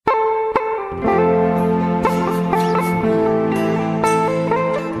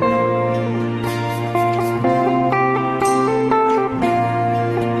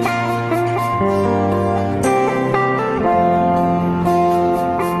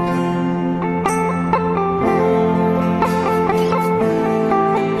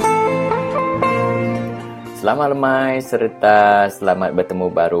Selamat lemai serta selamat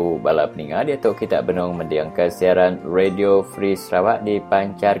bertemu baru bala peningat di atuk kita benung mendiang ke siaran Radio Free Sarawak di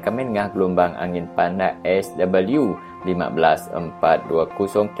pancar kami ngah gelombang angin pandai SW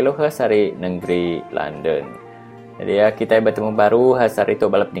 15420 kHz hari negeri London. Jadi kita bertemu baru hari itu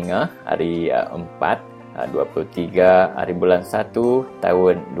bala peningat hari 23 hari bulan 1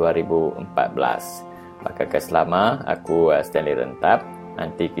 tahun 2014. Maka keselama aku Stanley Rentap,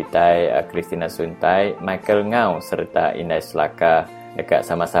 nanti kita Christina Suntai, Michael Ngau serta Inai Selaka dekat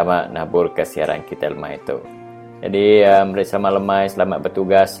sama-sama nabur ke siaran kita lemah itu. Jadi mereka selamat lemai, selamat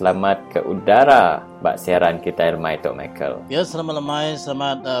bertugas, selamat ke udara bak siaran kita lemah itu, Michael. Ya, selamat lemai,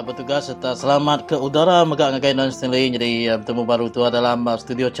 selamat bertugas serta selamat ke udara megak ngagai non Stanley. Jadi bertemu baru tu dalam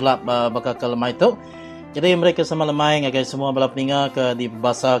studio celap bakal ke lemah itu. Jadi mereka sama lemai ngagai semua bala peninga ke di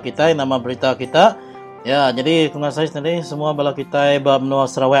bahasa kita, nama berita kita. Ya, jadi kungan saya sendiri semua bala kita menua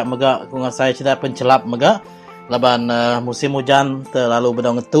Sarawak megak kungan saya tidak pencelap megak laban musim hujan terlalu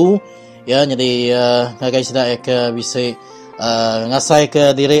bedong itu. Ya, jadi ngagai tidak ke bisa ngasai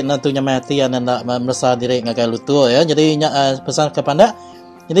ke diri nantunya mati yang nak merasa diri ngagai lutu ya. Jadi pesan kepada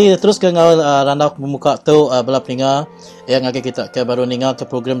jadi terus ke ngau randau membuka tu bala peninga yang ngagai kita ke baru ninga ke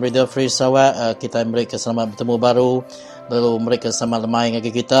program Radio Free Sarawak kita mereka selamat bertemu baru lalu mereka sama lemai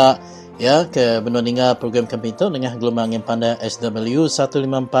ngagai kita ya ke benua ninga program kami itu dengan gelombang yang pandai SW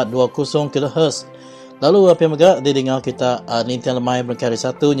 15420 kHz. Lalu apa yang megak didengar kita nintian lemai berkari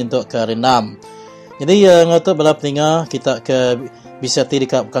satu nyentuk ke hari 6. Jadi ngotot bala peninga kita ke bisa ti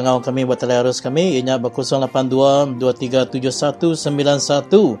dekat kangau kami buat telerus kami ianya ber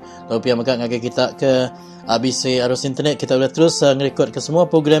 082-237191. Lalu yang megak ngagai kita ke ABC arus internet kita boleh terus ngerekod ke semua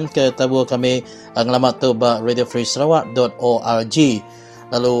program ke tabur kami ngelamat tu radiofreesarawak.org.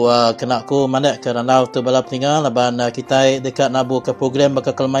 Lalu kena aku mandat ke randau tu bala peninga laban kita dekat nabu ke program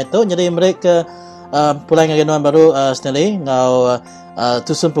bakal kelemai tu. Jadi mereka pulai ngagenuan baru Stanley ngau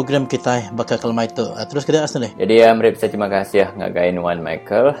tusun program kita bakal kelemai tu. Terus ke dia Stanley. Jadi mereka terima kasih ngagenuan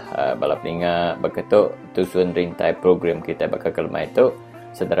Michael bala peninga beketuk tusun rintai program kita bakal kelemai tu.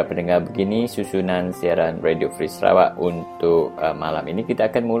 Saudara pendengar, begini susunan siaran Radio Free Sarawak untuk malam ini. Kita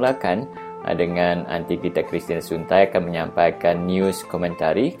akan mulakan dengan anti kita Christina Suntai akan menyampaikan news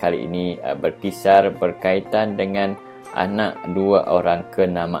komentari. Kali ini berkisar berkaitan dengan anak dua orang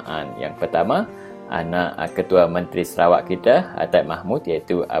kenamaan. Yang pertama, anak Ketua Menteri Sarawak kita, Taib Mahmud,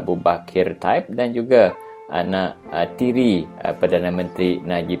 iaitu Abu Bakir Taib, dan juga anak tiri Perdana Menteri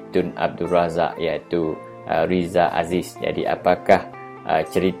Najib Tun Abdul Razak, iaitu Riza Aziz. Jadi apakah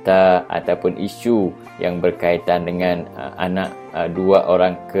cerita ataupun isu yang berkaitan dengan anak dua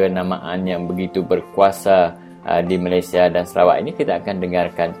orang kenamaan yang begitu berkuasa di Malaysia dan Sarawak ini? Kita akan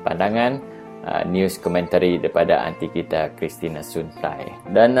dengarkan pandangan news komentari daripada anti kita Christina Suntai.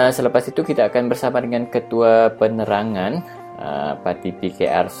 Dan selepas itu kita akan bersama dengan Ketua Penerangan Parti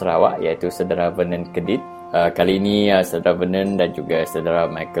PKR Sarawak, iaitu Saudara Vernon Kedit. Kali ini Saudara Vernon dan juga Saudara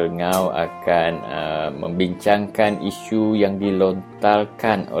Michael Ngau akan membincangkan isu yang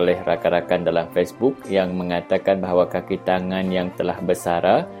dilontarkan oleh rakan-rakan dalam Facebook yang mengatakan bahawa kaki tangan yang telah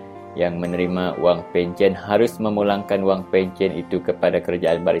bersara yang menerima wang pencen harus memulangkan wang pencen itu kepada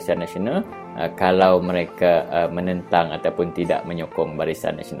Kerajaan Barisan Nasional kalau mereka menentang ataupun tidak menyokong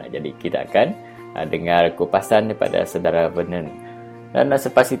Barisan Nasional. Jadi kita akan dengar kupasan daripada Saudara Vernon. Dan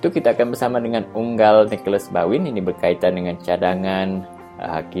selepas itu kita akan bersama dengan Unggal Nicholas Bawin. Ini berkaitan dengan cadangan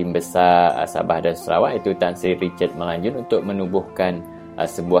Hakim Besar Sabah dan Sarawak, iaitu Tan Sri Richard Melanjut, untuk menubuhkan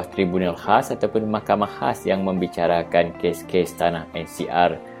sebuah tribunal khas ataupun mahkamah khas yang membicarakan kes-kes tanah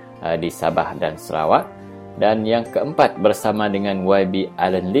NCR di Sabah dan Sarawak. Dan yang keempat bersama dengan YB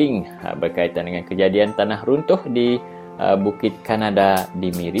Allen Ling berkaitan dengan kejadian tanah runtuh di Bukit Kanada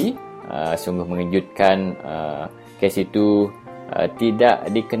di Miri. Sungguh mengejutkan, kes itu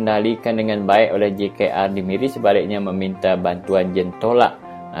tidak dikendalikan dengan baik oleh JKR di Miri, sebaliknya meminta bantuan jentolak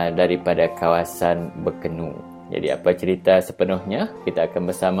daripada kawasan Bekenu. Jadi apa cerita sepenuhnya? Kita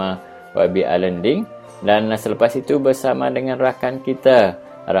akan bersama YB Allen Ling, dan selepas itu bersama dengan rakan kita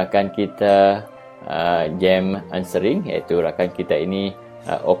Jem Ansering, iaitu rakan kita ini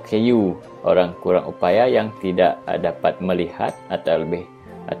OKU, orang kurang upaya yang tidak dapat melihat atau lebih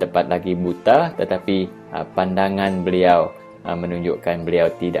tepat lagi buta, tetapi pandangan beliau menunjukkan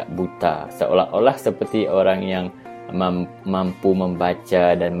beliau tidak buta, seolah-olah seperti orang yang mampu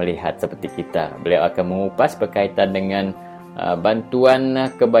membaca dan melihat seperti kita. Beliau akan mengupas berkaitan dengan bantuan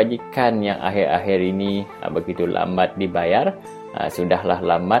kebajikan yang akhir-akhir ini begitu lambat dibayar. Sudahlah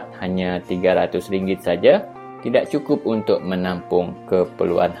lambat, hanya RM300 saja, tidak cukup untuk menampung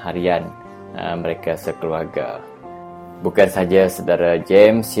keperluan harian mereka sekeluarga. Bukan saja saudara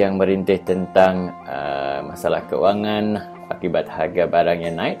James yang merintih tentang masalah kewangan akibat harga barang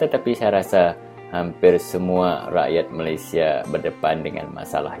yang naik, tetapi saya rasa hampir semua rakyat Malaysia berdepan dengan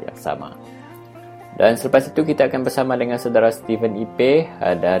masalah yang sama. Dan selepas itu kita akan bersama dengan saudara Stephen Ipe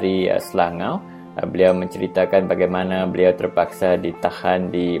dari Selangau. Beliau menceritakan bagaimana beliau terpaksa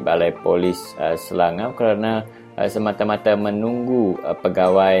ditahan di Balai Polis Selangau kerana semata-mata menunggu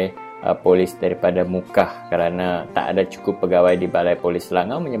pegawai polis daripada Mukah kerana tak ada cukup pegawai di Balai Polis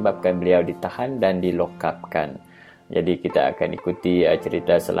Selangau menyebabkan beliau ditahan dan dilokapkan. Jadi kita akan ikuti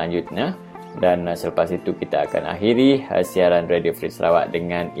cerita selanjutnya dan selepas itu kita akan akhiri siaran Radio Free Sarawak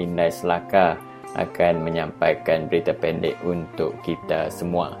dengan Indai Selaka akan menyampaikan berita pendek untuk kita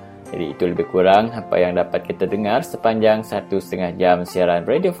semua. Jadi itu lebih kurang apa yang dapat kita dengar sepanjang 1,5 jam siaran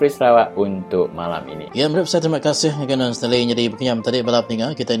Radio Free Sarawak untuk malam ini. Ya, menurut saya terima kasih kerana Stanley. Jadi berkenyam tadi balap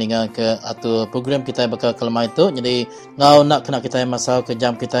dengar kita dengar ke atau program kita bakal kelemah itu. Jadi ngau nak kena kita masuk ke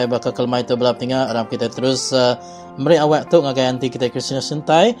jam kita bakal kelemah itu balap dengar. Aram kita terus memberi awak tu ngagai anti kita Kristina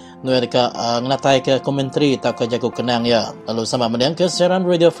Sentai nu dekat ngelatai ke komentari tak ke jago kenang ya. Lalu sama menang ke siaran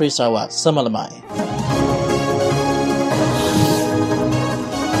Radio Free Sarawak semalamai.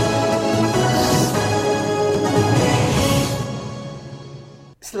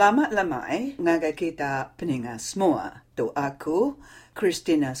 Selamat lamai ngagai kita peningat semua. Tu aku,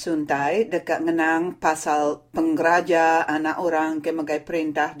 Kristina Suntai, dekat ngenang pasal penggeraja anak orang ke magai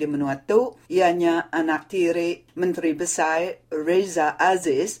perintah di menua tu, ianya anak tiri Menteri Besar Reza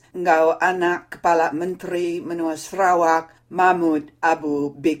Aziz, ngau anak Kepala Menteri Menua Sarawak Mahmud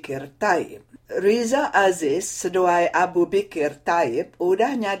Abu Bikir Taib. Reza Aziz seduai Abu Bikir Taib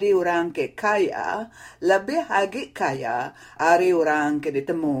udah nyadi orang ke kaya, lebih lagi kaya hari orang ke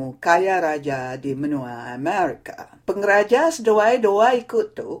ditemu kaya raja di menua Amerika. Pengraja seduai dua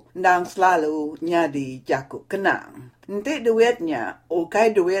ikut tu, dan selalu nyadi jakuk kenang. Nanti duitnya,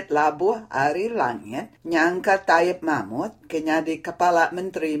 ukai duit labuh hari langit, nyangka Taib Mahmud ke nyadi Kepala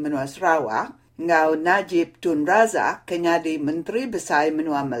Menteri Menua Sarawak, ngau Najib Tun Razak kenyadi Menteri Besar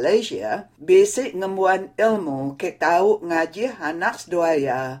Menua Malaysia, basic ngembuan ilmu ke tahu ngaji anak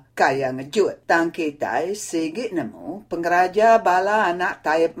seduaya kaya ngejut. Tang kita sigi nemu penggeraja bala anak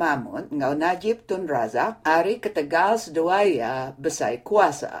Taib Mahmud ngau Najib Tun Razak hari ketegal seduaya besar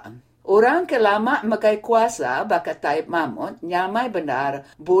kuasa. Orang ke lama makai kuasa bakat Taib Mahmud nyamai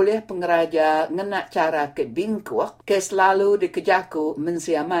benar boleh penggeraja ngenak cara ke bingkuk ke selalu dikejaku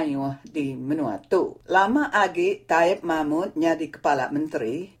mensiamayu di menua tu. Lama agi Taib Mahmud nyadi Kepala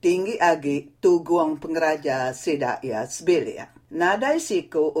Menteri, tinggi agi tuguang penggeraja sedak ia sebelia. Nadai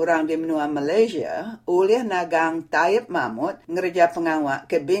siku orang di menua Malaysia, oleh nagang Taib Mahmud ngerja pengawak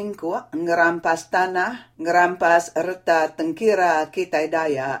ke bingkuk, ngerampas tanah, ngerampas erta tengkira kita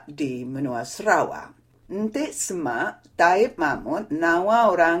daya di menua Sarawak. Nanti semua Taib Mahmud nawa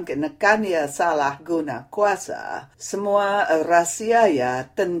orang ke nekan ia salah guna kuasa, semua rahsia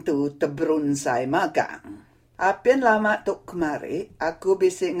ya tentu teberunsai magang. Apin lama tuk kemari, aku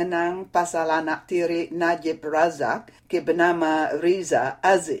bisik ngenang pasal anak tiri Najib Razak ke bernama Reza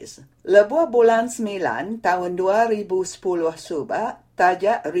Aziz. Lebuh bulan 9 tahun 2010 suba,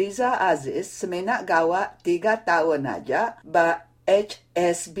 tajak Reza Aziz semenak gawat 3 tahun aja, ba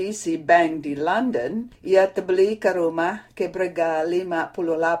HSBC Bank di London, ia terbeli ke rumah ke berga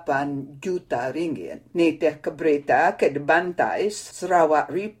 58 juta ringgit. Nitih ke berita ke Bantai Sarawak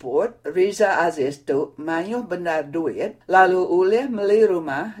Report, Reza Aziz tu mayuh benar duit, lalu oleh beli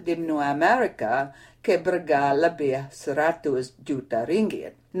rumah di menua Amerika ke berga lebih 100 juta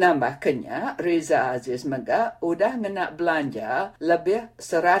ringgit. Nambahkannya, Reza Aziz Mega udah ngenak belanja lebih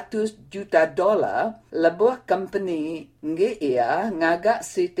 100 juta dolar lebuh company nge ia ngagak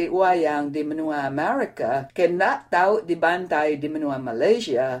siti wayang di menua Amerika ke nak tahu dibantai di menua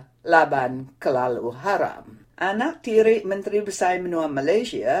Malaysia laban kelalu haram. Anak tiri Menteri Besar Menua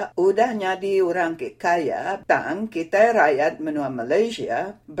Malaysia udah nyadi orang ke kaya tang kita rakyat menua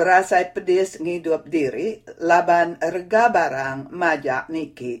Malaysia berasai pedis ngidup diri laban rega barang majak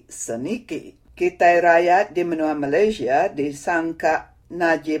niki seniki. Kita rakyat di menua Malaysia disangka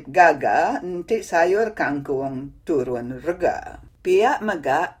Najib gaga nanti sayur kangkung turun rega. Pihak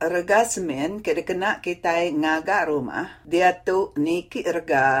mega rega semen kena kita ngagak rumah dia tu niki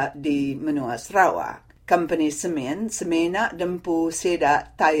rega di menua Sarawak. Company semen semena dempu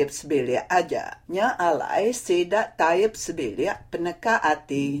sedak Taib sebelia aja. Nya alai sedak Taib sebelia peneka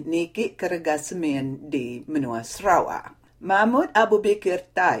ati niki kerega semen di menua Sarawak. Mahmud Abu Bakar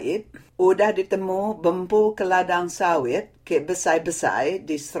Taib udah ditemu bempu ke ladang sawit ke besai-besai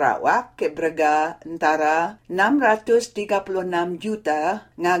di Sarawak ke berga antara 636 juta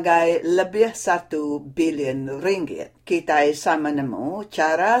ngagai lebih 1 bilion ringgit. Kita sama nemu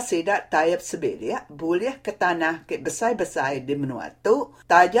cara sidak Taib sebelia boleh ke tanah ke besai-besai di menua tu,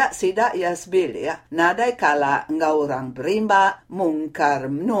 tajak sidak ya sebelia, nadai kala ngau orang berimba mungkar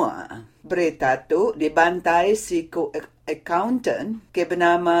menua. Berita tu dibantai si accountant ke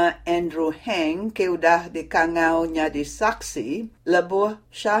bernama Andrew Heng ke udah dikangau jadi saksi lebuh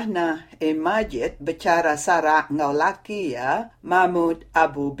Syahna Majid bicara sarak ngau laki ya Mahmud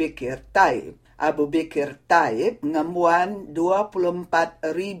Abu Bakar Taib. Abu Bakar Taib ngembuan 24,000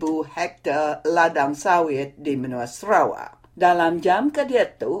 hektar ladang sawit di menua Sarawak. Dalam jam ke dia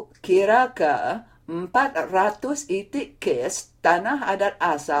tu, kira ke 400 itik kes tanah adat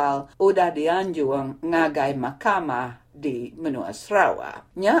asal udah dianjung ngagai mahkamah di menua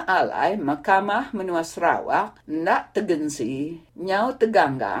Sarawak. Nya alai mahkamah menua Sarawak ndak tegensi nyau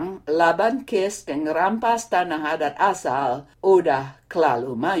teganggang laban kes yang ngerampas tanah adat asal udah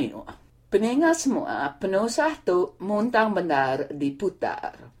kelalu mayu. Peningat semua, penusah tu muntang benar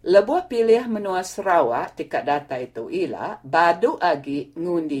diputar. Lebuh pilih menua Sarawak tikat data itu ialah badu agi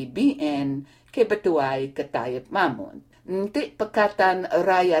ngundi BN ke betuai ke Taib Mahmud. Nanti pekatan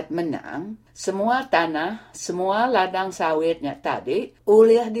rakyat menang, semua tanah, semua ladang sawitnya tadi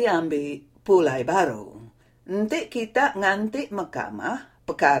boleh diambil pulai baru. Nanti kita nganti mahkamah,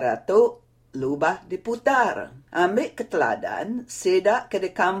 perkara tu lubah diputar. Ambil keteladan, sedak ke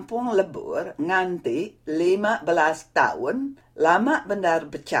di kampung lebur nganti 15 tahun, lama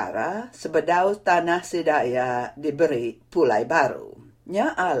benar bicara sebedau tanah sedaya diberi pulai baru.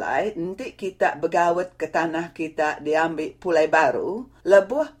 Nya alai nanti kita begawat ke tanah kita diambil pulai baru,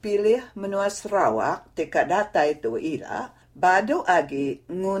 lebuh pilih menua Sarawak tika data itu ialah badu agi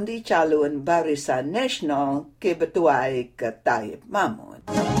ngundi calon Barisan Nasional ke betuai ke Taib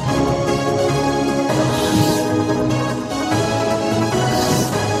Mahmud.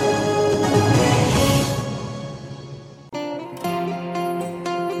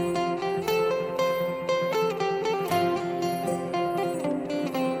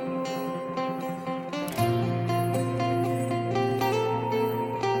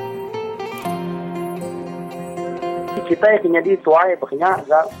 Kita yang jadi tuai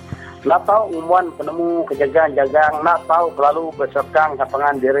berkenyak nak tahu umuan penemu kejagaan-jagang, nak tahu selalu berserkang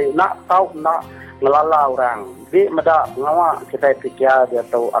kapangan diri, nak tahu nak ngelala orang. Di meda ngawak kita fikir dia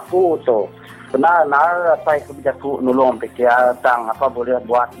tahu aku tu benar saya kebijaku nulung fikir tang apa boleh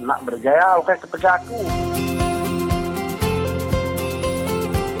buat nak berjaya oke kepada aku.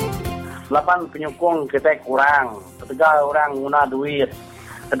 Lapan penyokong kita kurang, ketiga orang guna duit,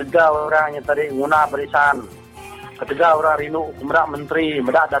 ketiga orang yang tadi guna barisan. Ketiga orang rindu kemerak menteri,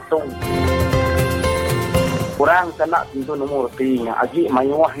 medak datung. Kurang kena tentu nomor tiga. Agi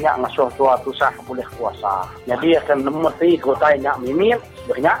mayuahnya ngasuh tua tusah boleh kuasa. Jadi akan nomor tiga kota yang mimit.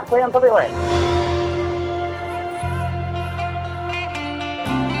 Banyak apa yang terlewat.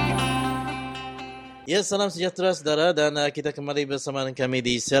 Ya, salam sejahtera saudara dan kita kembali bersama dengan kami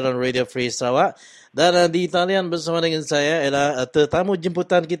di siaran Radio Free Sarawak. Dan di talian bersama dengan saya ialah tetamu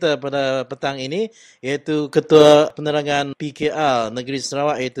jemputan kita pada petang ini iaitu Ketua Penerangan PKR Negeri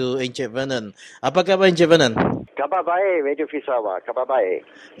Sarawak iaitu Encik Vernon. Apa khabar Encik Vernon? Khabar baik Radio Free Sarawak, khabar baik.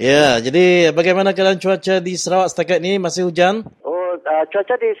 Ya, jadi bagaimana keadaan cuaca di Sarawak setakat ini? Masih hujan?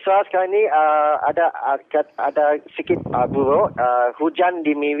 Cuaca di Sarawak sekarang ni ada sikit buruk. Hujan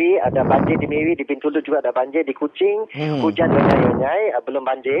di Miri, ada banjir di Miri, di Bintulu juga ada banjir, di Kuching hujan renyai-renyai, belum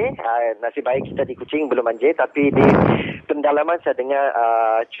banjir. Nasib baik kita di Kuching belum banjir, tapi di pendalaman saya dengar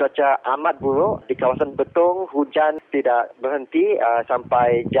cuaca amat buruk. Di kawasan Betong hujan tidak berhenti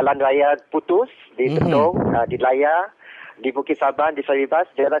sampai jalan raya putus di Betong, di Laya, di Bukit Saban, di Saribas,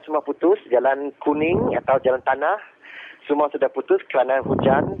 jalan semua putus, jalan kuning atau jalan tanah semua sudah putus kerana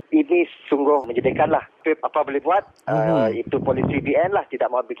hujan. Ini sungguh menyedihkanlah. Apa boleh buat? Itu polisi BN lah tidak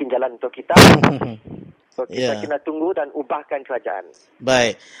mau bikin jalan untuk kita. So kita kena tunggu dan ubahkan kerajaan.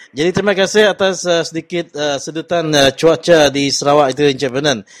 Baik. Jadi terima kasih atas sedikit sedutan cuaca di Sarawak itu Encik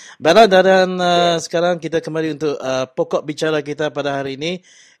Vernon. Baiklah dan sekarang kita kembali untuk pokok bicara kita pada hari ini.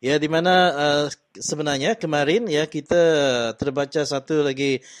 Ya, di mana sebenarnya kemarin ya kita terbaca satu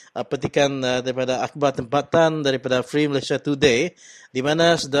lagi petikan daripada akhbar tempatan daripada Free Malaysia Today, di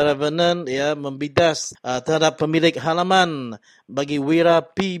mana saudara Vernon ya membidas terhadap pemilik halaman bagi Wira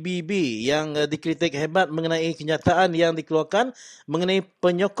PBB yang dikritik hebat mengenai kenyataan yang dikeluarkan mengenai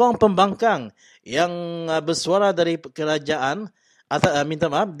penyokong pembangkang yang bersuara dari kerajaan minta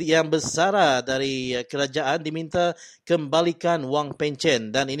maaf, yang bersara dari kerajaan diminta kembalikan wang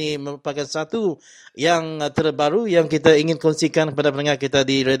pencen, dan ini merupakan satu yang terbaru yang kita ingin kongsikan kepada pendengar kita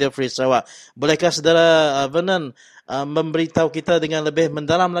di Radio Free Sarawak. Bolehkah saudara Vernon memberitahu kita dengan lebih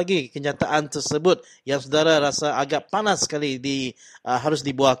mendalam lagi kenyataan tersebut yang saudara rasa agak panas sekali harus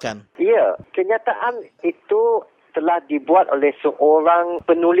dibuahkan? Ya, kenyataan itu telah dibuat oleh seorang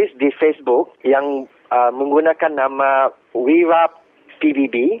penulis di Facebook yang menggunakan nama Wira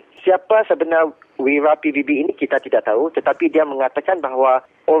PBB. Siapa sebenar Wira PBB ini kita tidak tahu, tetapi dia mengatakan bahawa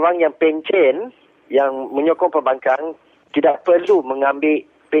orang yang pencen, yang menyokong perbankan, tidak perlu mengambil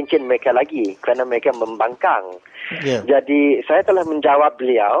pencen mereka lagi kerana mereka membangkang. Yeah. Jadi saya telah menjawab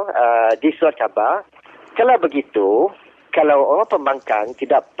beliau di surat khabar, kalau begitu, kalau orang pembangkang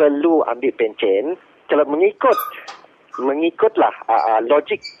tidak perlu ambil pencen, kalau mengikutlah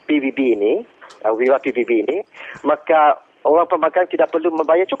logik PBB ini, Wira PBB ini, maka orang pembangkang tidak perlu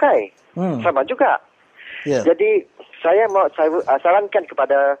membayar cukai. Sama juga. Yeah. Jadi saya mau sarankan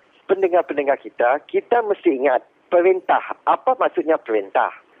kepada pendengar-pendengar kita mesti ingat perintah. Apa maksudnya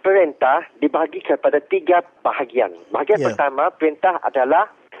perintah? Perintah dibahagi kepada 3 bahagian. Bahagian pertama, perintah adalah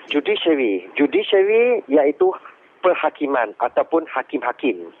judiciary. Judiciary iaitu perhakiman ataupun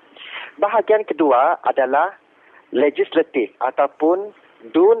hakim-hakim. Bahagian kedua adalah legislatif ataupun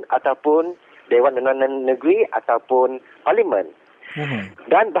DUN ataupun Dewan Undangan Negeri ataupun Parlimen.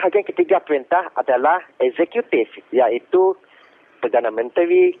 Dan bahagian ketiga perintah adalah eksekutif, iaitu Perdana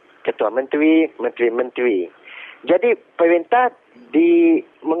Menteri, Ketua Menteri, Menteri-Menteri. Jadi perintah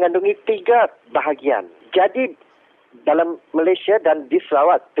mengandungi 3 bahagian. Jadi dalam Malaysia dan di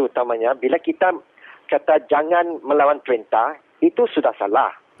Sarawak terutamanya, bila kita kata jangan melawan perintah, itu sudah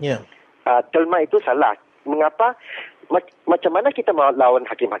salah. Yeah. Terma itu salah. Mengapa? Macam mana kita mau lawan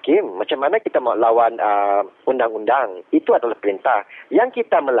hakim-hakim? Macam mana kita mau lawan undang-undang? Itu adalah perintah. Yang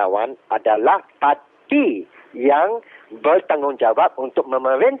kita melawan adalah parti yang bertanggungjawab untuk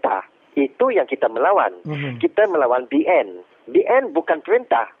memerintah. Itu yang kita melawan. Kita melawan BN. BN bukan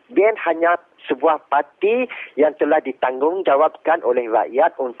perintah. BN hanya sebuah parti yang telah ditanggungjawabkan oleh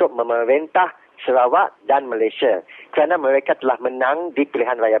rakyat untuk memerintah Sarawak dan Malaysia. Kerana mereka telah menang di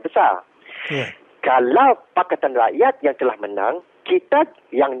pilihan raya besar. Yeah. Kalau Pakatan Rakyat yang telah menang, kita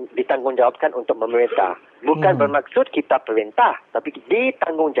yang ditanggungjawabkan untuk memerintah. Bukan bermaksud kita perintah, tapi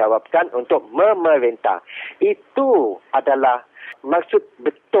ditanggungjawabkan untuk memerintah. Itu adalah maksud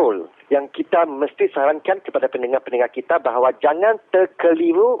betul yang kita mesti sarankan kepada pendengar-pendengar kita bahawa jangan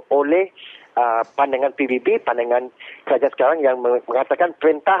terkeliru oleh pandangan PBB, pandangan kerajaan sekarang yang mengatakan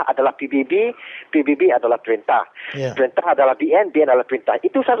perintah adalah PBB, PBB adalah perintah. Yeah. Perintah adalah BN, BN adalah perintah.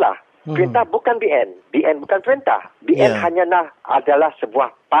 Itu salah. Perintah bukan BN. BN bukan perintah. BN hanyalah adalah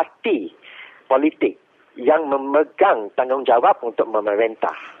sebuah parti politik yang memegang tanggungjawab untuk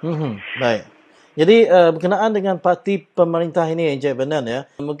memerintah. Baik. Jadi berkenaan dengan parti pemerintah ini, Encik Vernon, ya,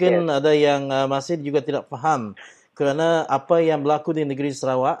 mungkin ada yang masih juga tidak faham kerana apa yang berlaku di negeri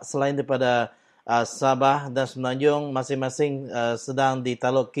Sarawak selain daripada Sabah dan Semenanjung masing-masing sedang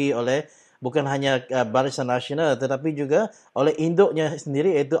ditaluki oleh bukan hanya Barisan Nasional tetapi juga oleh induknya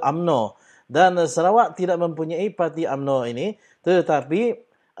sendiri iaitu UMNO. Dan Sarawak tidak mempunyai parti UMNO ini, tetapi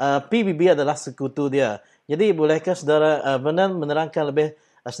PBB adalah sekutu dia. Jadi bolehkah saudara Vernon menerangkan lebih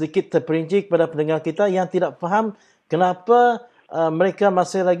sedikit terperinci kepada pendengar kita yang tidak faham kenapa mereka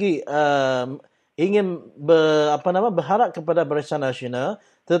masih lagi ingin berharap kepada Barisan Nasional,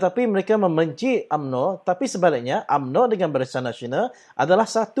 tetapi mereka membenci UMNO, tapi sebaliknya UMNO dengan Barisan Nasional adalah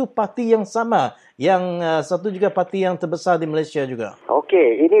satu parti yang sama, yang satu juga parti yang terbesar di Malaysia juga.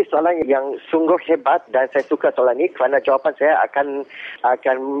 Okey, ini soalan yang sungguh hebat dan saya suka soalan ini kerana jawapan saya akan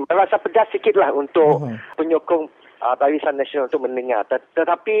merasa pedas sikitlah untuk penyokong Barisan Nasional untuk mendengar.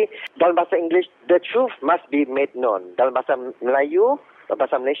 Tetapi dalam bahasa Inggeris, the truth must be made known. Dalam bahasa Melayu,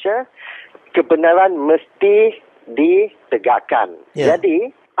 bahasa Malaysia, kebenaran mesti ditegakkan. Yeah.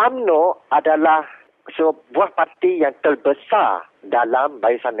 Jadi, UMNO adalah sebuah parti yang terbesar dalam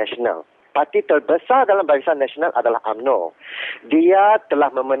Barisan Nasional. Parti terbesar dalam Barisan Nasional adalah UMNO. Dia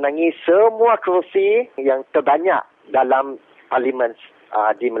telah memenangi semua kerusi yang terbanyak dalam Parlimen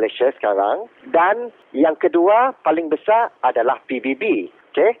di Malaysia sekarang. Dan yang kedua, paling besar adalah PBB.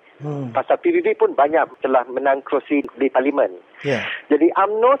 Okay? Pasal PBB pun banyak telah menang kerusi di Parlimen. Yeah. Jadi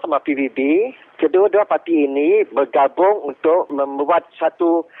UMNO sama PBB, kedua-dua parti ini bergabung untuk membuat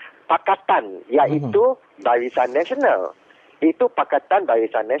satu pakatan, iaitu Barisan Nasional. Itu pakatan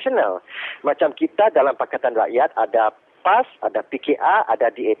Barisan Nasional. Macam kita dalam Pakatan Rakyat ada PAS, ada PKR,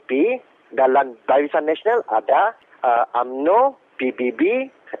 ada DAP. Dalam Barisan Nasional ada UMNO, PBB,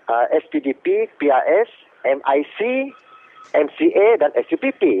 SPDP, PRS, MIC, MCA dan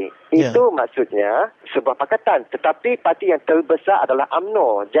SUPP. Itu maksudnya sebuah pakatan. Tetapi parti yang terbesar adalah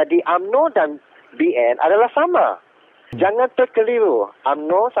UMNO. Jadi UMNO dan BN adalah sama. Jangan terkeliru.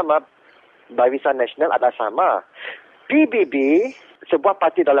 UMNO sama Barisan Nasional adalah sama. PBB, sebuah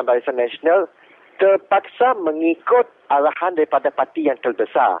parti dalam Barisan Nasional, terpaksa mengikut arahan daripada parti yang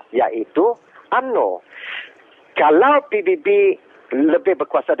terbesar, iaitu UMNO. Kalau PBB lebih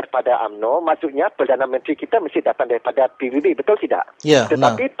berkuasa daripada UMNO, maksudnya Perdana Menteri kita mesti datang daripada PBB, betul tidak? Ya,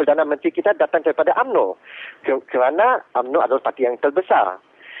 Tetapi Perdana Menteri kita datang daripada UMNO. Kerana UMNO adalah parti yang terbesar.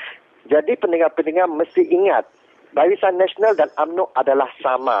 Jadi pendengar-pendengar mesti ingat, Barisan Nasional dan UMNO adalah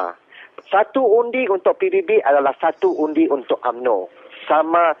sama. Satu undi untuk PBB adalah satu undi untuk UMNO.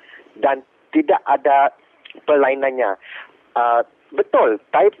 Sama dan tidak ada perlainannya. Betul,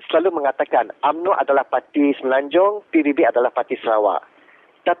 Taib selalu mengatakan UMNO adalah parti Semenanjung, PBB adalah parti Sarawak.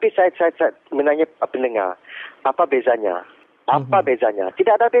 Tapi saya menanya pendengar, apa bezanya? Apa bezanya?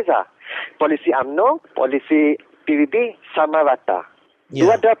 Tidak ada beza. Polisi UMNO, polisi PBB sama rata.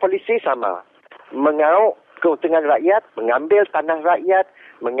 Dua-dua polisi sama. Mengarut keuntungan rakyat, mengambil tanah rakyat,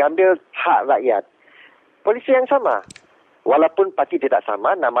 mengambil hak rakyat. Polisi yang sama. Walaupun parti tidak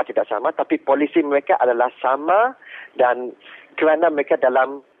sama, nama tidak sama, tapi polisi mereka adalah sama dan kerana mereka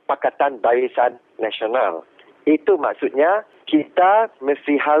dalam Pakatan Barisan Nasional. Itu maksudnya kita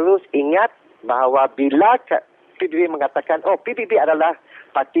mesti harus ingat bahawa bila PBB mengatakan, PBB adalah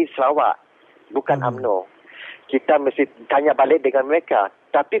parti Sarawak, bukan UMNO. Kita mesti tanya balik dengan mereka.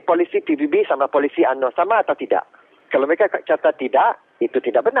 Tapi polisi PBB sama polisi UMNO sama atau tidak? Kalau mereka kata tidak, itu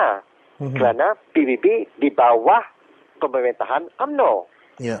tidak benar. Kerana PBB di bawah pemerintahan UMNO,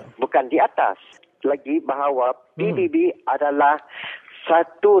 bukan di atas. Lagi bahawa PBB adalah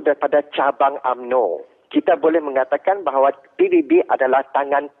satu daripada cabang UMNO. Kita boleh mengatakan bahawa PBB adalah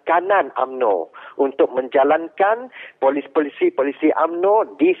tangan kanan UMNO untuk menjalankan polisi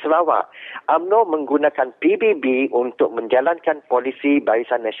UMNO di Sarawak. UMNO menggunakan PBB untuk menjalankan polisi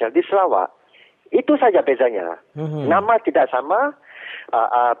Barisan Nasional di Sarawak. Itu saja bezanya. Nama tidak sama,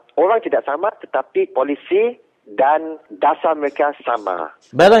 orang tidak sama, tetapi polisi dan dasar mereka sama.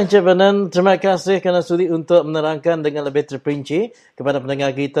 Baiklah Encik Vernon, terima kasih kerana sudi untuk menerangkan dengan lebih terperinci kepada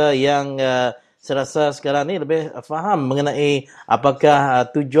pendengar kita yang saya rasa sekarang ni lebih faham mengenai apakah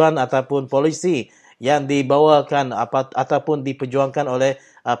tujuan ataupun polisi yang dibawakan ataupun diperjuangkan oleh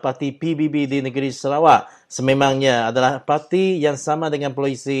parti PBB di negeri Sarawak sememangnya adalah parti yang sama dengan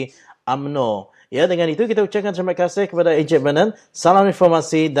polisi UMNO. Ya, dengan itu kita ucapkan terima kasih kepada Encik Vernon. Salam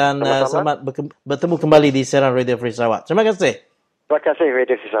informasi dan selamat bertemu kembali di siaran Radio Free Sarawak. Terima kasih. Terima kasih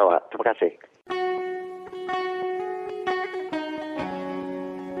Radio Free Sarawak. Terima kasih.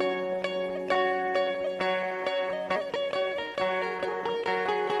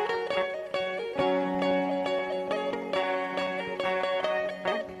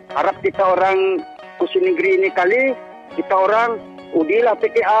 Harap kita orang Kusi Negeri ini kali, kita orang udilah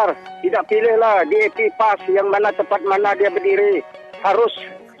PKR. Tidak pilihlah DAP PAS yang mana tempat mana dia berdiri. Harus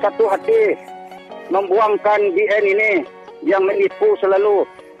satu hati membuangkan BN ini yang menipu selalu.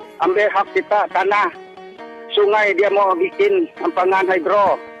 Ambil hak kita, tanah, sungai dia mau bikin empangan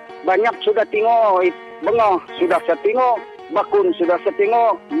hidro. Banyak sudah tengok, Bengah sudah saya tengok, Bakun sudah saya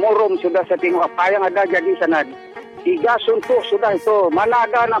tengok, Murum sudah saya tengok. Apa yang ada jadi sana. 3 suntuk sudah itu. Mana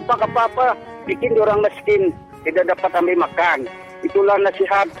ada nampak apa-apa, bikin orang miskin, tidak dapat ambil makan. Itulah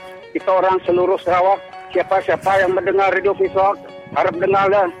nasihat kita orang seluruh Sarawak. Siapa-siapa yang mendengar Radio Free Sarawak, harap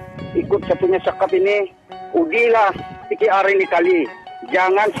dengarlah, ikut saya punya cakap ini. Udilah PKR ini kali.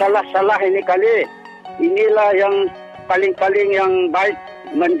 Jangan salah-salah ini kali. Inilah yang paling-paling yang baik,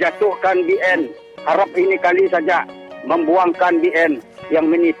 menjatuhkan BN. Harap ini kali saja membuangkan BN yang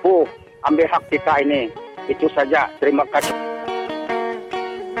menipu, ambil hak kita ini. Itu saja. Terima kasih.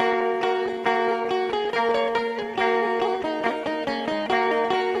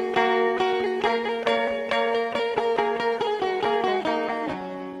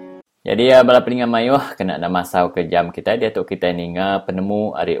 Jadi bala peningan mayuh kena nak masau ke jam kita dia tu kita ninga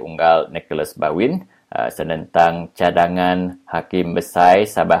penemu Ari Unggal Nicholas Bawin senentang cadangan Hakim Besar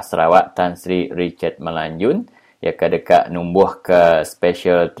Sabah Sarawak Tan Sri Richard Melanjun ia ke dekat numbuh ke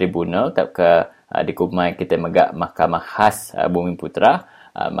Special Tribunal tak ke dikumai kita megak Mahkamah Khas Bumi Putra.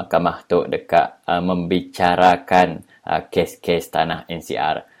 Mahkamah tu dekat membicarakan kes-kes tanah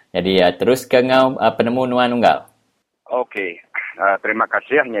NCR. Jadi terus ke ngau penemu Nuan Unggal. Okey. Terima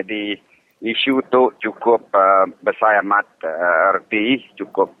kasih. Jadi isu tu cukup besar amat erti,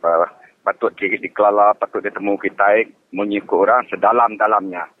 cukup patut dikelala, patut ditemu kita menyikut orang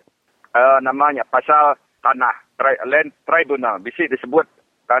sedalam-dalamnya. Namanya pasal tanah land tribunal. Bisik disebut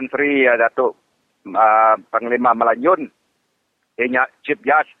Tan Sri Datuk Panglima Melanjun Ianya Chief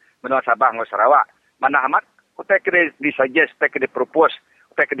Judge Menua Sabah dengan Sarawak. Mana amat? Kita kena disuggest, kita kena propose,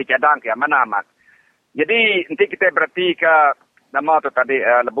 kita kena cadang ke mana amat. Jadi, nanti kita berarti ke nama tu tadi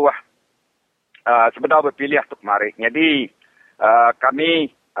lebuah sebenar berpilih tu kemarin. Jadi,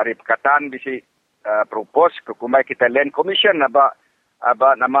 kami hari Perkataan bisi propose ke kumai kita Land Commission abak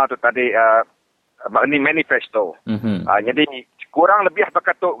nama tu tadi ini manifesto. Jadi, kurang lebih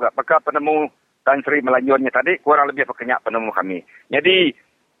bakatuk bakal penemu Tan Sri Melanjutnya tadi, kurang lebih berkenyak penemu kami. Jadi,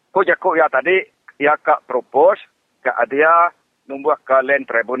 kok ya tadi, ia kak propose ke dia numbuh ke Land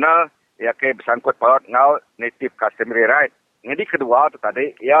Tribunal, ia ke bersangkut paut ngau Native Customary Right. Jadi kedua tu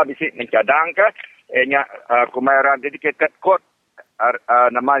tadi, ia bisa mencadang ke, kumairan dedicated court,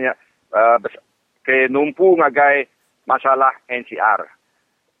 namanya, ke numpu ngagai masalah NCR.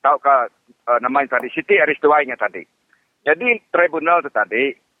 Tahu ke namanya tadi, Siti Aristuainya tadi. Jadi tribunal tu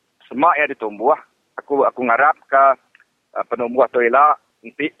tadi, semua yang ditumbuh, aku ngarap ke penumbuh tu ialah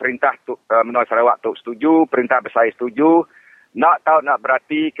nanti perintah tu Menua Sarawak tu setuju, perintah besar setuju. Nak tahu nak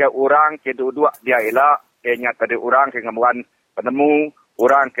berarti ke orang ke dua-dua dia ialah ianya tadi orang ke ngamuan penemu,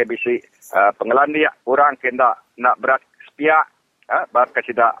 orang ke bisi pengelandia, orang ke nak berat sepiak, bakal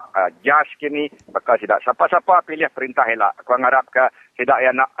tidak jas kini, bakal tidak siapa-siapa pilih perintah ialah. Aku ngarap ke tidak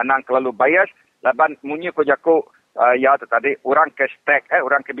ya nak anang terlalu bias, laban munyi ko jako ya tu tadi orang ke stake,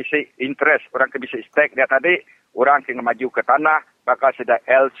 orang ke bisi interest, orang ke bisi stake dia tadi, orang ke maju ke tanah, bakal sudah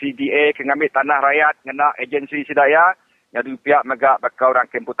LCDA ke ngambil tanah rakyat, ngena agensi sudah ya, nyadu pihak mega bakal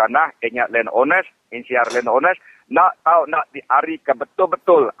orang kempu tanah, enyak land owners, NCR land owners, nak tahu nak diari ke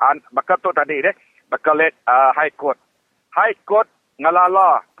betul-betul, bakal tu tadi deh, bakal let High Court. High Court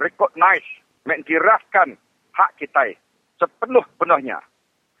ngalala, recognize, mentirafkan hak kita sepenuh-penuhnya.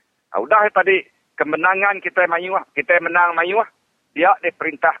 Udah tadi, kemenangan kita mayuah, kita menang mayuah, dia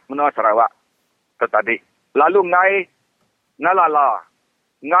diperintah Menua Sarawak. Tu tadi. Lalu ngalala,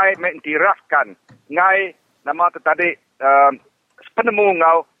 ngai mentirafkan, ngai nama tu tadi penemu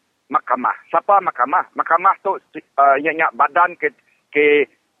ngau mahkamah. Siapa mahkamah? Mahkamah tu yang badan ke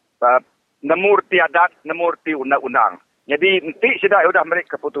nemurti adat, nemurti undang-undang. Jadi nanti sudah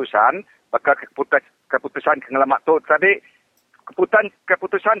mereka keputusan, bakal keputusan kengelamat tu tadi,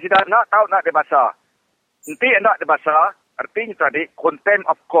 keputusan sudah nak tahu nak dibahasa. Nanti nak dibahasa, artinya tadi contempt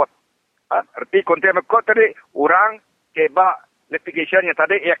of court. Arti contempt of court tadi, orang kebak litigation yang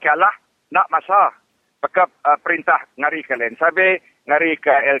tadi, ia kalah nak masa. Maka perintah ngari ke lain. Sampai ngari ke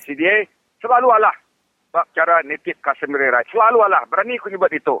LCDA, selalu alah. Cara Native Customary Right. Selalu alah. Berani aku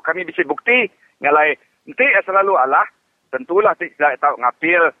nyebut itu. Kami bisa bukti, ngalai. Nanti selalu alah. Tentulah tidak tahu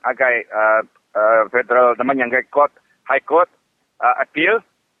ngapil agai federal, namanya agai court, high court, appeal,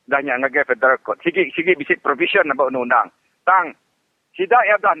 dan yang agai federal court. Sigi bisa provision nampak undang-undang. Tang, sidak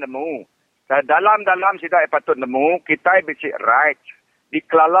yang dah nemu. Dalam sidak yang patut nemu, kita bisa right.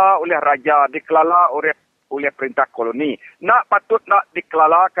 Dikelala oleh raja, dikelala oleh perintah koloni. Nak patut nak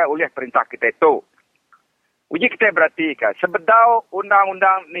dikelalakan oleh perintah kita itu. Uji kita berarti kan, sebedau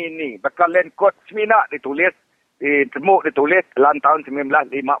undang-undang ni, bakal Land Court semina ditulis dalam tahun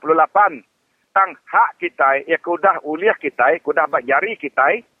 1958. Tang hak kita, ya kudah uliah kita, kudah bak jari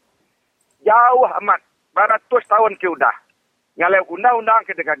kita, jauh amat, beratus tahun ke udah. Ngalau undang-undang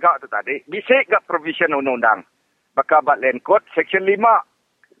kita gagak tu tadi, bisa gak provision undang-undang. Bakal bat Land Court, Section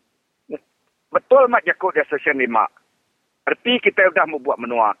 5. Betul mak jakut dia Section 5. Erti kita sudah membuat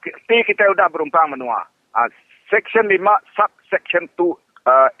menua. Erti kita sudah berumpang menua. Section 5, subsection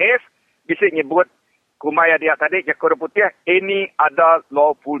 2F, bisa nyebut kumaya dia tadi, jakut putih, any other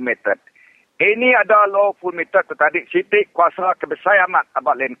lawful method. Any other lawful method tu tadi, siti kuasa kebesaran amat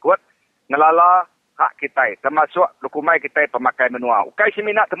abad Land Court, ngelala hak kita, termasuk lukumai kita pemakai menua. Ukai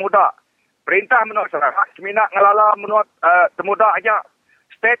semina temuda. Perintah Menua Sarawak, semina ngelala menua temuda aja.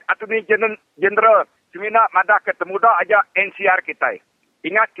 State Attorney General, semina madah ke temuda aja NCR kita.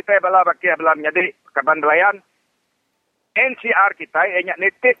 Ingat kita bala baki bala menjadi kebandaran NCR kita, yang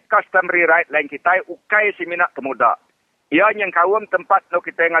Native Customary Right lain kita, ukai semina temuda. Ia yang kawam tempat no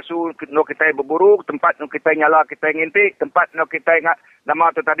kita ngasu, no kita berburu, tempat no kita nyala kita ngintik, tempat no kita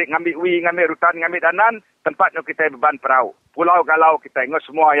nama tu tadi ngambil ui, ngambil rutan, ngambil danan, tempat no kita beban perahu. Pulau galau kita ngos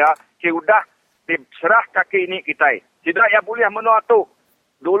semua ya, udah diserah kaki ini kita. Tidak ya boleh menua tu.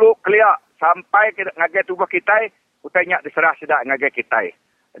 Dulu clear sampai ngagai tubuh kita, utainya diserah tidak ngagai kita.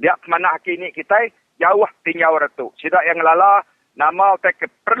 Dia mana kaki ini kita, jauh tinggal ratu. Tidak yang lala, nama utai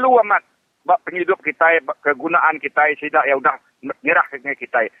perlu amat. Penghidup kita, kegunaan kita, tidak ya udah nyerah ke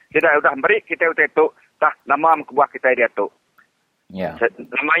kita. Tidak ya udah beri kita itu, dah nama kebuah kita dia tu. Ya.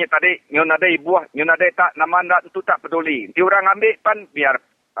 Namanya tadi, nyonade ibuah, nyonade tak, nama itu tak peduli. Nanti orang ambil pan, biar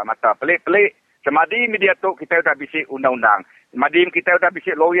mata pelik-pelik. Semadi media tu kita sudah bisi undang-undang. Madim kita dah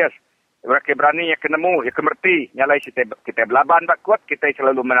bisik lawyers. Mereka berani yang kenemu, yang kemerti. Nyalai kita belaban tak kuat, kita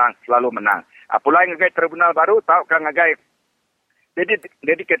selalu menang. Apalagi ngagai tribunal baru, tahu kan ngagai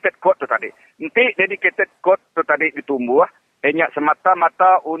dedicated court tu tadi. Nanti dedicated court tu tadi ditumbuh. Hanya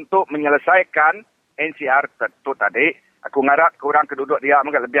semata-mata untuk menyelesaikan NCR tu tadi. Aku ngarap kurang keduduk dia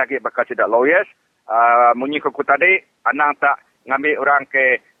mungkin lebih lagi bakal tidak lawyers. Munyi kuku tadi, anang tak ngambil orang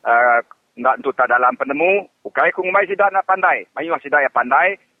ke nak untuk tak dalam penemu. Ukai ku ngumai sidak nak pandai. Mayu sidak yang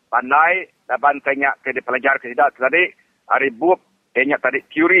pandai, daban tanya ke di pelajar ke sidak tadi. Hari buat, tanya tadi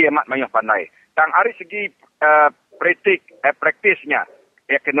teori amat mayu pandai. Tang hari segi praktisnya.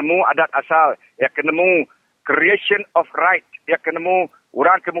 Ya kenemu adat asal, ya kenemu creation of right, ya kenemu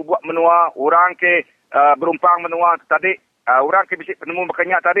orang ke buat menua, orang ke berumpang menua tadi, orang ke bisik penemu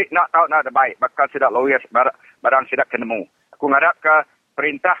makanya tadi nak tahu nak ada baik bakal sidak lawyers barang sidak kenemu. Aku ngarap ke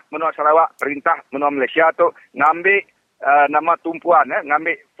perintah menua Sarawak, perintah menua Malaysia tu ngambil nama tumpuan,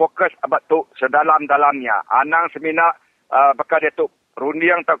 ngambil fokus abad tu sedalam-dalamnya. Anang seminar bakal dia tu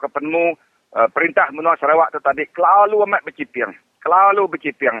rundiang tau ke penemu perintah menua Sarawak tu tadi kelalu amat berciping.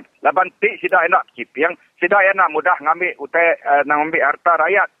 Laban tik sidak enak berciping, sidak enak mudah ngambil utai ngambil harta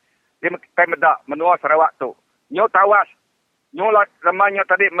rakyat. Dia medak menua Sarawak tu. Nyo tawas. Nyo lamanya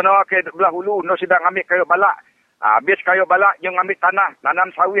tadi menua ke belah hulu. Nyo sedang ambil kayu balak. Habis kayu balak, nyo ambil tanah. Nanam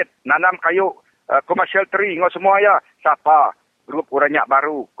sawit. Nanam kayu commercial tree. Nyo semua ya. Siapa? Grup orang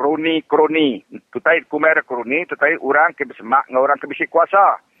baru. Kroni. Tutai kumera kroni. Tutai orang ke bersemak. Orang ke bisi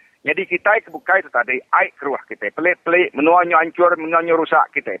kuasa. Jadi kita kebukai tu tadi. Aik keruah kita. Pelik-pelik. Menua nyo hancur. Menua nyo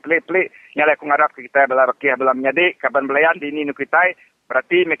rusak kita. Pelik-pelik. Nyalai aku ngarap kita. Bela rakyat. Bela menyadik. Kaban belayan. Di ini kita.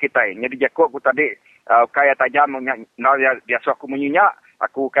 Berarti kita. Jadi jakuk aku tadi kaya tajam biasa aku menyinyak,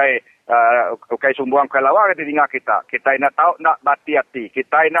 aku kaya sumbuang kaya lawar di tinggal kita. Kita nak tahu nak hati.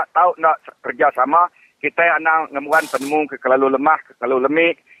 Kita nak tahu nak kerjasama. Kita nak ngemuan penemu ke kelalu lemah, ke kelalu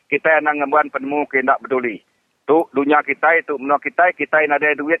lemik. Kita nak ngemuan penemu ke nak peduli. Tu dunia kita itu menua kita nak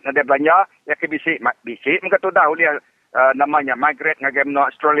ada duit, nak ada belanja, ya ke bisik mereka tu dah uliah namanya migrate ngagai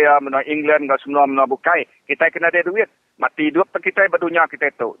menua Australia, menua England, semua menua bukai. Kita kena ada duit. Mati hidup kita berdunia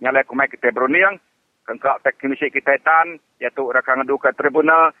kita itu. Nyalai kumai kita berunding. Kengkak teknisi kita tan. Iaitu rakan ngadu ke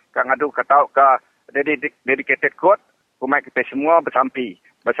tribunal. Kang ngadu ke tau ke dedicated court. Kumai kita semua bersampi.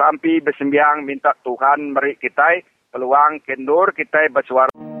 Bersembiang. Minta Tuhan beri kita peluang kendur kita bersuara.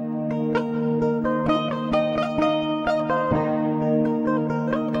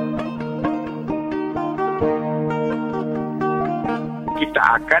 Kita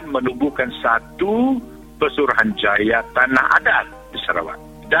akan menumbuhkan satu Pesuruhanjaya Tanah Adat di Sarawak.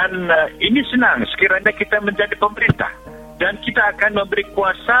 Dan ini senang sekiranya kita menjadi pemerintah. Dan kita akan memberi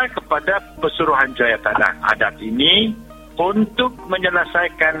kuasa kepada Pesuruhanjaya Tanah Adat ini untuk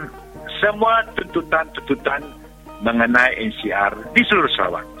menyelesaikan semua tuntutan-tuntutan mengenai NCR di seluruh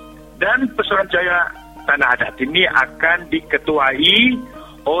Sarawak. Dan Pesuruhanjaya Tanah Adat ini akan diketuai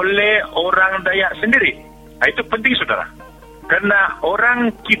oleh orang Dayak sendiri. Itu penting, saudara. Kerana orang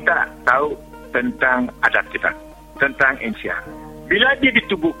kita tahu tentang adat kita, tentang NCR. Bila dia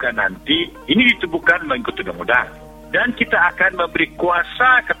ditubuhkan nanti, ini ditubuhkan mengikut undang-undang. Dan kita akan memberi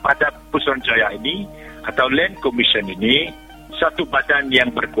kuasa kepada Pesuruhanjaya ini, atau Land Commission ini, satu badan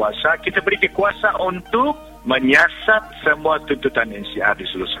yang berkuasa. Kita beri kuasa untuk menyiasat semua tuntutan NCR di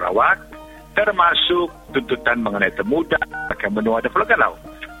seluruh Sarawak, termasuk tuntutan mengenai temuda, akan menua dan Pulau Galau.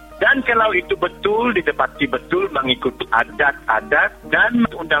 Dan kalau itu betul, didapati betul mengikuti adat-adat dan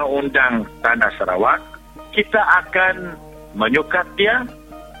undang-undang Tanah Sarawak, kita akan menyukat dia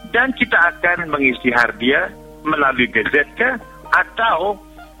dan kita akan mengisytihar dia melalui gazetkah, atau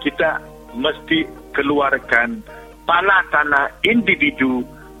kita mesti keluarkan pala tanah individu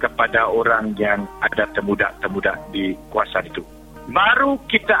kepada orang yang ada temuda di kawasan itu. Baru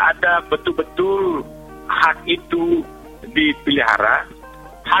kita ada betul-betul hak itu dipelihara.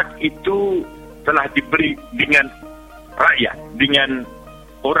 Hak itu telah diberi dengan rakyat, dengan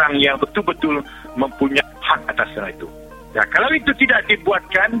orang yang betul-betul mempunyai hak atas tanah itu. Ya, kalau itu tidak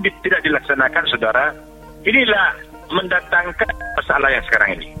dibuatkan, tidak dilaksanakan, saudara, inilah mendatangkan masalah yang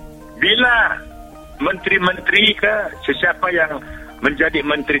sekarang ini. Bila menteri-menteri ke sesiapa yang menjadi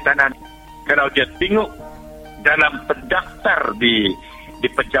menteri tanah, kalau dia tengok dalam pendaftar di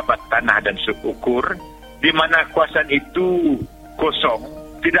pejabat tanah dan sukukur, di mana kawasan itu kosong,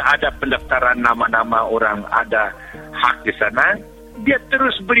 tidak ada pendaftaran nama-nama orang ada hak di sana, dia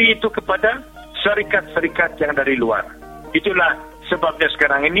terus beri itu kepada syarikat-syarikat yang dari luar. Itulah sebabnya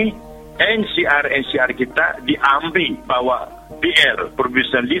sekarang ini NCR kita diambil bawa PL,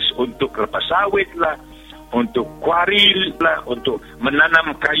 provisional list, untuk kelapa sawit lah, untuk kuari lah, untuk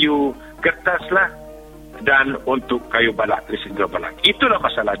menanam kayu kertas lah. dan untuk kayu balak, listrik balak. Itulah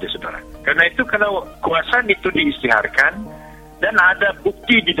masalah dia, saudara. Karena itu kalau kawasan itu diisytiharkan dan ada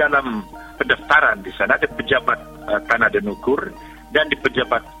bukti di dalam pendaftaran di sana, ada pejabat tanah dan ukur dan di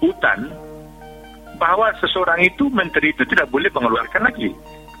pejabat hutan, bahwa seseorang itu, menteri itu tidak boleh mengeluarkan lagi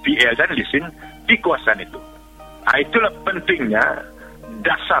PL dan lesen di kawasan itu. Itulah pentingnya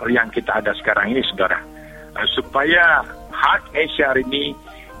dasar yang kita ada sekarang ini, saudara, supaya hak HCR ini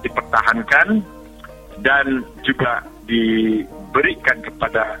dipertahankan dan juga diberikan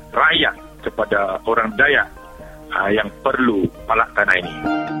kepada rakyat, kepada orang Dayak yang perlu palak tanah ini.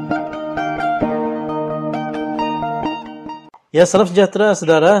 Ya, salam sejahtera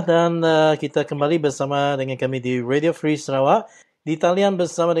saudara, dan kita kembali bersama dengan kami di Radio Free Sarawak. Di talian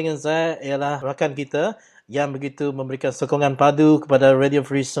bersama dengan saya ialah rakan kita yang begitu memberikan sokongan padu kepada Radio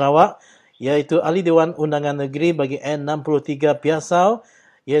Free Sarawak, iaitu Ahli Dewan Undangan Negeri bagi N63 Piasau,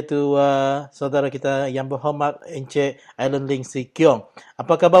 iaitu saudara kita yang berhormat Encik Alan Ling Si Keong.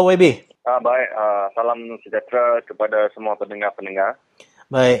 Apa khabar YB? Baik, salam sejahtera kepada semua pendengar-pendengar.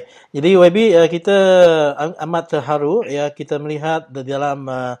 Baik, jadi YB, kita amat terharu ya kita melihat di dalam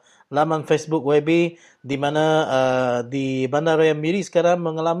laman Facebook YB di mana di Bandaraya Miri sekarang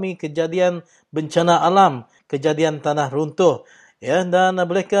mengalami kejadian bencana alam, kejadian tanah runtuh. Ya, dan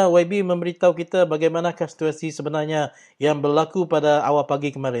bolehkah YB memberitahu kita bagaimanakah situasi sebenarnya yang berlaku pada awal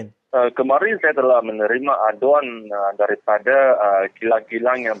pagi kemarin? Kemarin saya telah menerima aduan daripada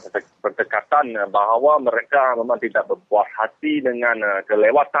kilang-kilang yang berdekatan bahawa mereka memang tidak berpuas hati dengan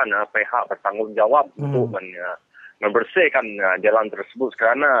kelewatan pihak bertanggungjawab untuk membersihkan jalan tersebut,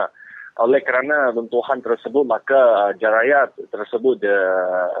 kerana runtuhan tersebut maka jalan tersebut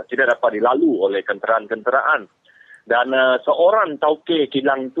tidak dapat dilalui oleh kenderaan-kenderaan. Dan seorang tauke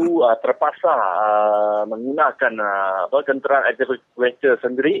kilang tu terpaksa menggunakan kenderaan excavator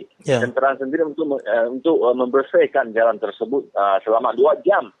sendiri, kenderaan sendiri untuk membersihkan jalan tersebut selama 2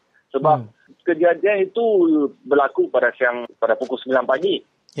 jam. Sebab kejadian itu berlaku pada pukul 9 pagi.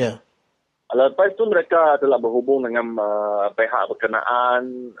 Ya. Lepas itu mereka telah berhubung dengan pihak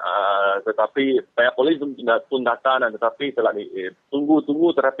berkenaan, tetapi pihak polis pun datang, tetapi telah tunggu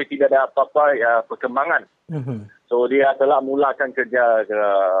tetapi tidak ada apa-apa perkembangan. So dia telah mulakan kerja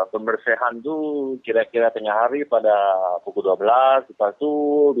pembersihan tu kira-kira tengah hari pada pukul 12. Lepas tu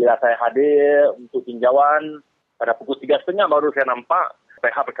bila saya hadir untuk tinjauan pada pukul 3.30 baru saya nampak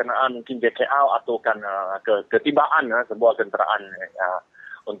pihak berkenaan mungkin JKL ataukan ketibaan sebuah kenderaan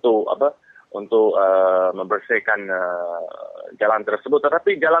untuk membersihkan jalan tersebut.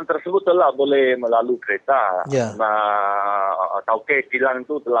 Tetapi jalan tersebut telah boleh melalui kereta. Tauke kilang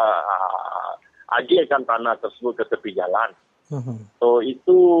itu telah agilkan tanah tersebut ke tepi jalan. So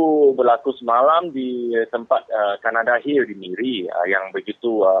itu berlaku semalam di tempat Canada Hill di Miri yang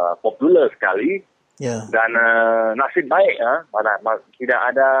begitu popular sekali. Dan nasib baik tidak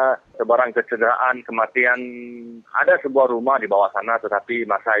ada sebarang kecederaan, kematian. Ada sebuah rumah di bawah sana, tetapi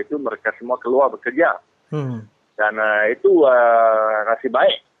masa itu mereka semua keluar bekerja. Dan itu nasib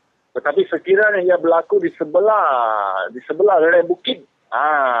baik. Tetapi sekiranya ia berlaku di sebelah lereng bukit,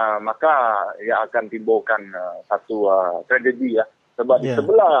 maka ia akan timbulkan satu tragedi sebab di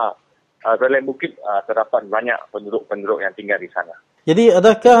sebelah lereng bukit terdapat banyak penduduk yang tinggal di sana. Jadi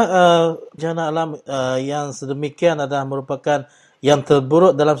adakah bencana alam yang sedemikian adalah merupakan yang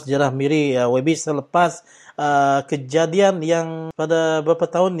terburuk dalam sejarah Miri YB selepas kejadian yang pada beberapa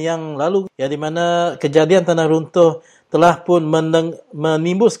tahun yang lalu, di mana kejadian tanah runtuh telah pun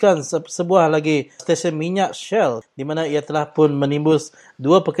menimbuskan sebuah lagi stesen minyak Shell, di mana ia telah pun menimbus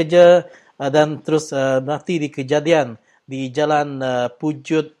 2 pekerja dan terus mati di kejadian di Jalan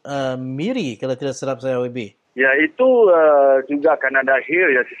Pujut Miri, kalau tidak silap saya YB. Ya, itu juga Canada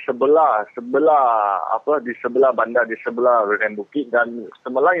Hill di sebelah bandar, di sebelah lereng bukit, dan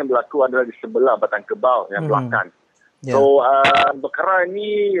semalam yang berlaku adalah di sebelah Batang Kebau yang belakang. So perkara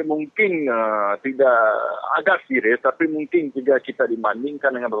ini mungkin tidak agak serius, tapi mungkin jika kita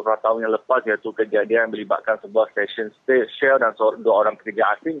dibandingkan dengan beberapa tahun yang lepas, iaitu kejadian yang melibatkan sebuah stesen Shell dan 2 orang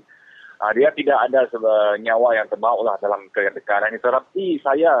pekerja asing, dia tidak ada nyawa yang terbawa dalam kedekatan ini. Tetapi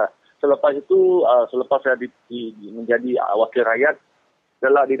selepas saya menjadi wakil rakyat,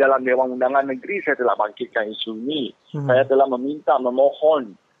 di dalam Dewan Undangan Negeri, saya telah bangkitkan isu ini. Saya telah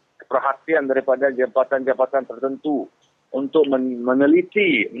memohon perhatian daripada jabatan-jabatan tertentu untuk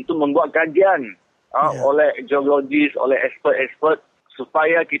meneliti, untuk membuat kajian oleh geologis, oleh expert,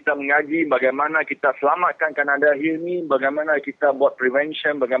 supaya kita mengaji bagaimana kita selamatkan Canada Hill ini, bagaimana kita buat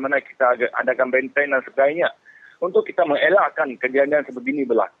prevention, bagaimana kita adakan benteng dan sebagainya, untuk kita mengelakkan kejadian sebegini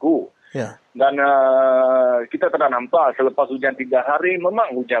berlaku. Dan kita telah nampak selepas hujan 3 hari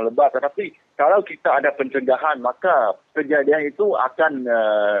memang hujan lebat, tetapi kalau kita ada pencegahan maka kejadian itu akan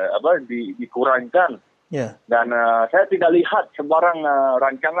dikurangkan. Dan saya tidak lihat sebarang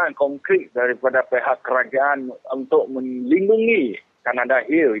rancangan konkret daripada pihak kerajaan untuk melindungi Canada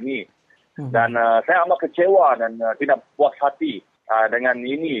Hill ini. Dan saya amat kecewa dan tidak puas hati dengan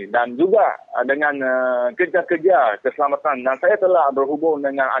ini, dan juga dengan kerja-kerja keselamatan. Dan saya telah berhubung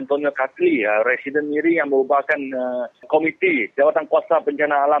dengan Antonio Cattley, residen Miri yang merupakan komiti Jawatan Kuasa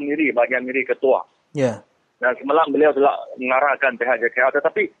Bencana Alam Miri, bahagian Miri ketua. Dan semalam beliau telah mengarahkan pihak JKL,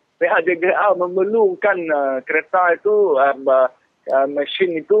 tetapi pihak JKL memerlukan kereta itu,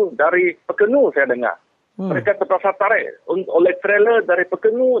 mesin itu dari Pekenu, saya dengar. Mereka terpaksa tarik oleh trailer dari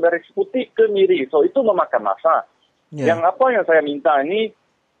Pekenu, dari Seputik ke Miri. So itu memakan masa. Yang apa yang saya minta ini,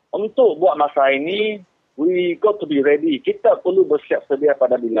 untuk buat masa ini, we got to be ready. Kita perlu bersiap sedia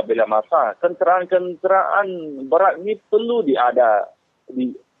pada bila-bila masa. Kenderaan berat ini perlu diada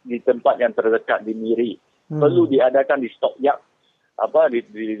di tempat yang terdekat di Miri. Perlu diadakan di stockyard,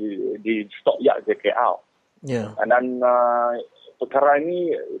 di stockyard JKL. Dan perkara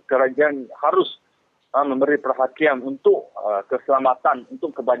ini kerajaan harus memberi perhatian untuk keselamatan,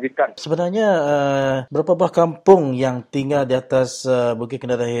 untuk kebajikan. Sebenarnya berapa buah kampung yang tinggal di atas Bukit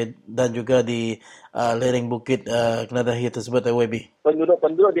Kenadahi dan juga di lereng Bukit Kenadahi tersebut, WB?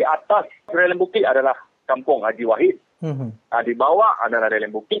 Penduduk di atas lereng Bukit adalah kampung Haji Wahid. Di bawah adalah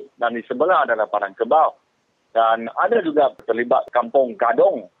lereng Bukit dan di sebelah adalah Padang Kebau. Dan ada juga terlibat kampung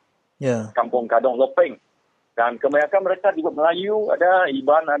Gadong. Kampung Gadong Lopeng. Dan kebanyakan mereka juga Melayu, ada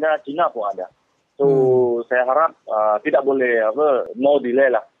Iban, ada Cina pun ada. So, saya harap tidak boleh, no delay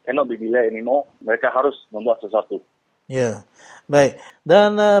lah. Cannot be delay anymore. Mereka harus membuat sesuatu. Baik.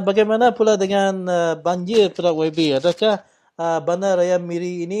 Dan bagaimana pula dengan banjir, Tuan WB? Adakah Bandar Raya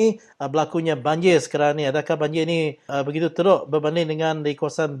Miri ini berlakunya banjir sekarang ni? Adakah banjir ini begitu teruk berbanding dengan di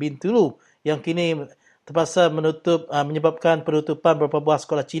kawasan Bintulu yang kini terpaksa menyebabkan penutupan beberapa buah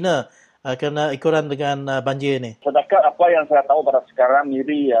sekolah Cina kerana ikuran dengan banjir ini? Setakat apa yang saya tahu pada sekarang,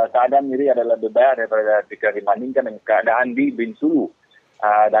 keadaan Miri adalah lebih baik daripada jika dibandingkan dengan keadaan di Bintulu.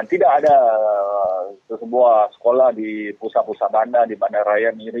 Dan tidak ada sebuah sekolah di pusat-pusat bandar di Bandar Raya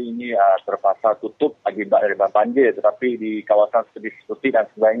Miri ini terpaksa tutup akibat daripada banjir. Tetapi di kawasan seperti dan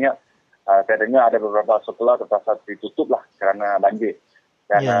sebagainya, saya dengar ada beberapa sekolah terpaksa ditutup lah kerana banjir.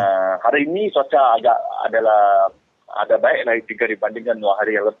 Dan hari ini cuaca ada baik lagi jika dibandingkan 2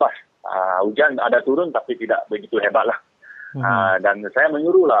 hari yang lepas. Hujan ada turun tapi tidak begitu hebat lah. Dan saya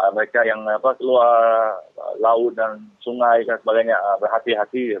menyuruhlah mereka yang keluar laut dan sungai dan sebagainya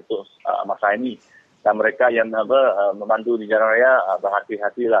berhati-hati untuk masa ini. Dan mereka yang membantu di jalan raya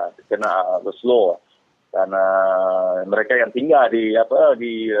berhati-hatilah, kena slow. Dan mereka yang tinggal di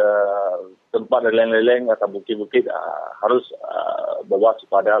tempat leleng-leleng atau bukit-bukit harus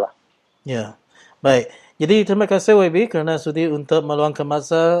berwaspada lah. Baik. Jadi terima kasih WB kerana sudi untuk meluangkan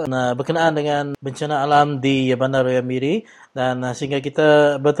masa berkenaan dengan bencana alam di Bandar Raya Miri, dan sehingga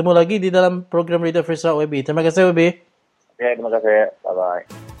kita bertemu lagi di dalam program Radio Free Sarawak WB. Terima kasih WB. Terima kasih. Bye-bye.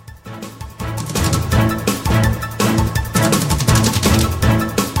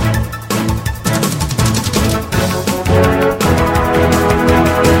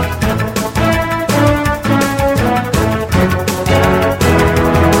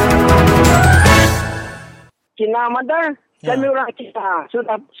 Cina Madang, kami orang Cina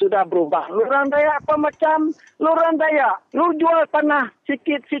sudah berubah. Lurang Daya apa macam Lurang Daya? Lu jual tanah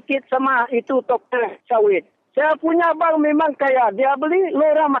sikit-sikit sama itu toko sawit. Saya punya abang memang kaya. Dia beli,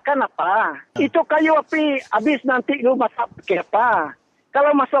 lurang makan apa? Itu kayu api, habis nanti lu masak pakai apa?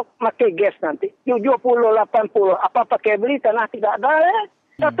 Kalau masuk pakai gas nanti, 70, 80. Apa pakai beli tanah tidak ada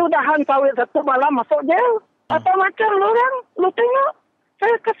Satu dahan sawit satu malam masuk jail. Apa macam lurang? Lu tengok.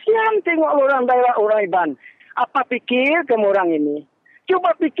 Saya kasihan tengok lurang daerah orang Iban. Apa pikir kamu orang ini?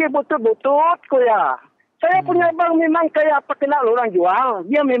 Cuba pikir betul-betul kuya. Saya punya abang memang kaya apa kena orang jual.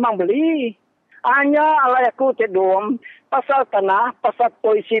 Dia memang beli. Hanya alai aku cedom pasal tanah, pasal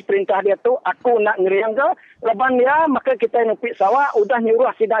polisi perintah dia tu aku nak ngeriang ke leban dia, maka kita nupik sawah udah nyuruh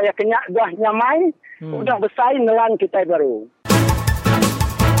sidak ya kenyak dah nyamai, udah besar nelan kita baru.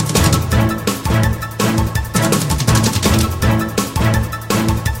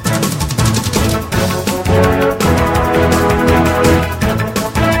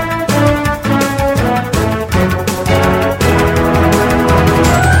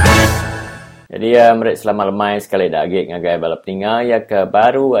 Jadi mereka selama lemai sekali daging ngagai balap tinggal ya ke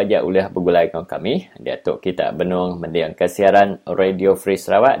baru aja ulah bergulai dengan kami. Dia tuk kita benung mendiang kesiaran Radio Free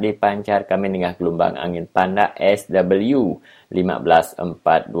Sarawak dipancar kami dengan gelombang angin pandak SW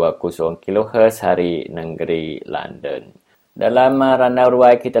 15420 kHz hari negeri London. Dalam randau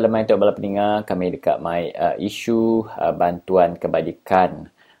ruai kita lemai tuk balap tinggal kami dekat mai isu bantuan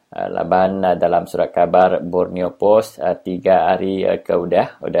kebajikan. Laban dalam surat khabar Borneo Post 3 hari ke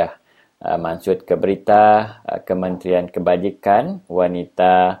udah maksud ke berita Kementerian Kebajikan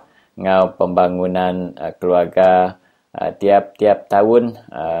Wanita ngau pembangunan keluarga tiap-tiap tahun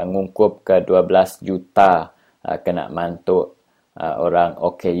ngungkup ke 12 juta kena mantuk orang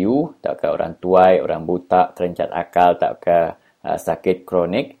OKU, tak ke orang tuai, orang buta, terencat akal, tak ke sakit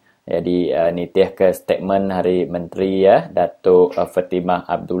kronik. Jadi nitih ke statement hari Menteri Datuk Fatimah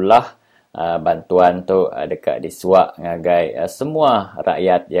Abdullah bantuan tu dekat disuak ngagai semua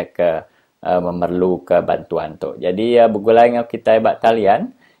rakyat ya ke memerlu ke bantuan tu. Jadi bergulai dengan kita ibat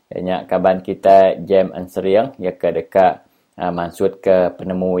talian banyak kaban kita Jem Anseriang ya ke dekat maksud ke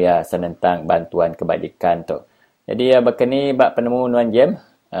penemu ya senentang bantuan kebajikan tu. Jadi berkeni bak penemu Nuan Jem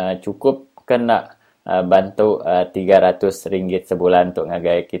cukup kena bantu RM300 sebulan untuk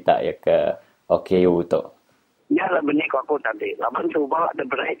ngagai kita ya ke OKU tu. Ya lah benih aku tadi. Laban cuba ada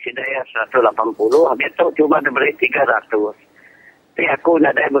berat sedaya 180, habis tu cuba ada berat 300. Tapi aku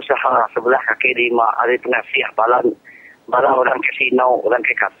nak ada berusaha sebelah kaki 5 hari pengasih balan orang kasino, orang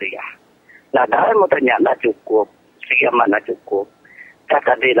ke kasih. Nah, dah mau tanya nak cukup. Sekian mana cukup. Tak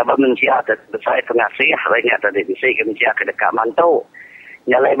tadi laban mencia besar pengasih, harinya tadi bisa ke mencia ke dekat mantau.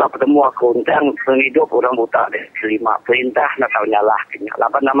 Nyalai bab bertemu aku tentang penghidup orang buta deh. Kelima perintah nak tahu nyalah kenya.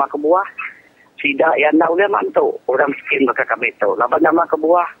 Laban nama kebuah. Tidak yang nak boleh mantu. Orang miskin maka kami tahu. Laban nama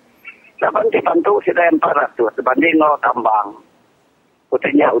kebuah. Laban dibantu sudah 400. Sebanding no tambang.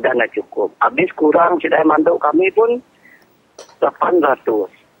 Putihnya udah nak cukup. Habis kurang sudah mantu kami pun 800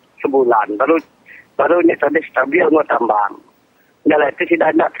 sebulan. Barunya tadi stabil no tambang. Jadi itu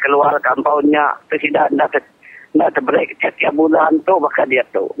tidak nak keluar kampaunya. Itu tidak nak terbreak setiap bulan tu bakal dia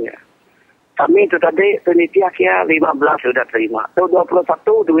tu. Kami tu tadi, tu niti akhir 15 sudah terima. Tu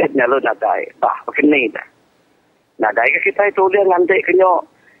 21 duitnya lo nak daik. Bah, begini dah. Nak daik kita itu dia nanti kena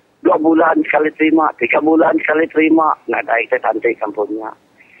 2 bulan sekali terima, 3 bulan sekali terima. Nak daik kita nanti kampungnya.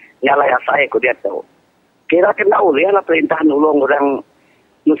 Nyalai asai aku dia tu. Kira kena boleh lah perintah nolong orang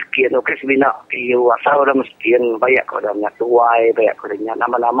miskin. Okey, sebenarnya asal orang miskin, banyak orangnya tuai, banyak orangnya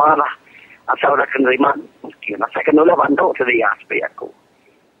nama-nama lah. Asal orang kena terima miskin. Asal kena boleh bantu sedia supaya aku.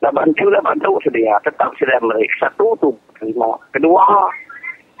 Bantu sedia, tetap sedia mereka. Satu tu terima. Kedua,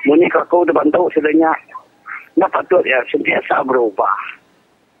 muni aku dah bantu sedianya. Nak patut ya sentiasa berubah.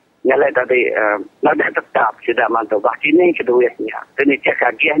 Nyalai tadi, nak tetap sedia bantu. Bah kini keduanya. Kini cek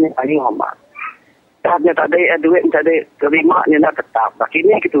kajiannya paling hormat. Tahapnya tadi duit tadi terima ni nak tetap. Bah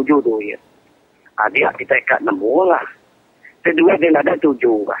kini ketujuh duit. Dia kita ikat nemu lah. Duit dia ada 7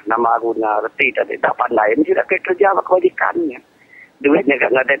 lah. Nama guna reti tadi. Tak pandai. Mesti tak kerja kewajikannya. Duitnya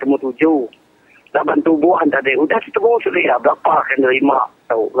kan ada temu 7. Dah bantu buah tadi. Udah setemu sedia. Berapa akan terima.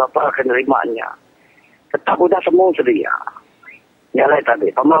 Tahu. Berapa akan terimanya. Tetap udah semua sedia. Nyalai tadi.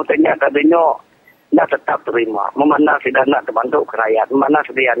 Pemau tanya tadinya. Nak tetap terima. Memana sudah nak terbantu ke rakyat. Memana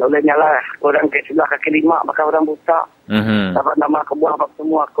sedia. Oleh nyalai. Orang ke sebelah kaki 5. Maka orang buta. Dapat nama kebuah apa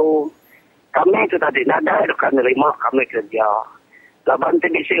semua aku. Kami tu tadi. Nada itu kan terima. Kami kerja. Laban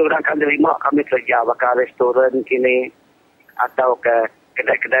tengisi orang kan terima. Kami kerja. Maka restoran kini. Atau ke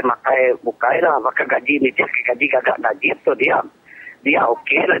kedai-kedai makai bukai lah. Maka gaji ni dia gaji gagak najib tu dia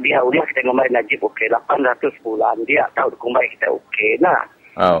okey lah. Dia uliah kita ngomai najib okey. 800 bulan. Dia tahu kumai kita okey lah.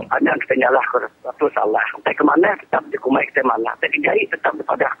 Ada kita nyalah satu salah. Tapi ke mana tetap di kumai kita mana. Tapi jahit tetap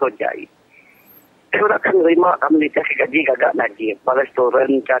daripada aku jahit. Saya orang kan terima kami ni dia gaji gagak najib.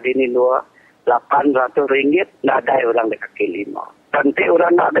 Restoran jadi ni luar RM800. Nak ada orang dekat kaki 5. Nanti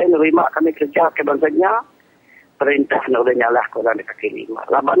orang nak ada nerima kami kerja ke bangsanya. Perintah nak boleh nyalah korang di kaki 5.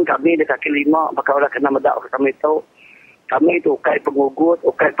 Laban kami di kaki 5, maka orang kena medak kami tahu. Kami itu ukai pengugut,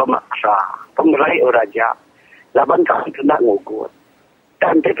 ukai pemaksa, pemerai raja. Laban kami kena ngugut.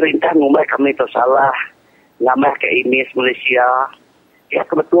 Dan perintah ngumai kami itu salah. Nama ke Imis Malaysia. Ya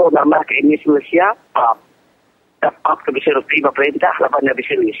kebetul nama ke Imis Malaysia, PAP. PAP ke bisa reti perintah, laban dia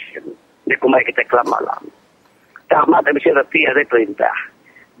bisa listen. Dia kumai kita kelam malam. Tamat dia bisa reti ada perintah.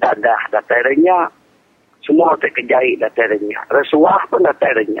 Dadah, datanya. Semua terkejai datanya. Rasuah pun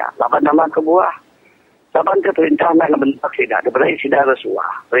datanya. Laban nama kebuah. Laban ke perintah nak mendak sida. Dia berani sida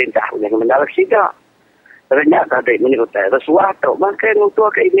rasuah. Perintah yang mendak sida. Ternyata tadi menurut saya. Rasuah tu. Maka yang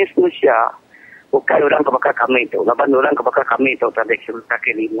untuk ke Inis Malaysia. Bukan orang kebakar kami tu. Laban orang kebakar kami tu tadi sebelum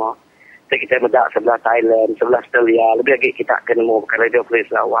kaki 5. Kita bedak sebelah Thailand, sebelah Australia. Lebih lagi kita akan nemu ke Radio Free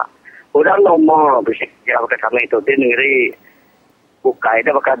Sarawak. Orang normal bersedia ke kami itu. Di negeri bukai.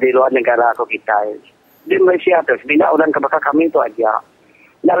 Dia bakal di luar negara aku kita. Di Malaysia tu, sebenarnya orang kebakar kami itu aja.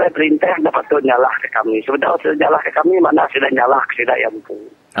 Nyala perintah dapat tu nyalah ke kami. Sebenarnya sudah nyalah ke kami, mana sudah nyalah ke sidak yang pun.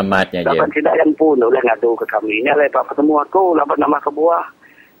 Amatnya je. Dapat sidak yang pun, boleh ngadu ke kami. Nyala apa ketemu aku, lapan nama ke buah.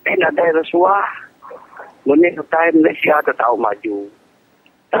 Ada rasuah. Mungkin time Malaysia tu tahu maju.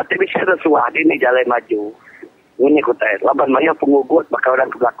 Tapi bisa rasuah di ni jalan maju. Mungkin tahu. Lapan maya pengugut, bakal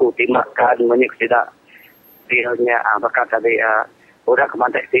orang ke belakang timakan. Mungkin tidak. Dialnya, bakal tadi orang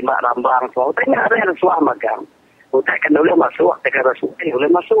kemantai timak rambang. So, tanya ada rasuah magang. Utai kan boleh masuk, tegar rasuah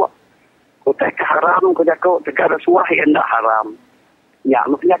boleh masuk. Utai ke haram, kau jago tegar rasuah yang tak haram. Ya,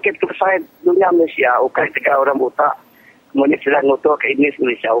 penyakit kebesaran dunia Malaysia, ukai tegar orang buta. Kemudian sedang ngutur ke Indonesia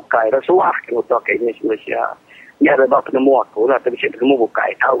Malaysia, ukai rasuah ke ngutur ke Indonesia Malaysia. Ya, ada penemu aku lah, tapi saya penemu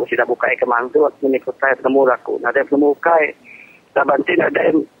bukai. Tahu, saya dah bukai ke mantu, menyekutai penemu aku. Ada penemu bukai. Tak bantin ada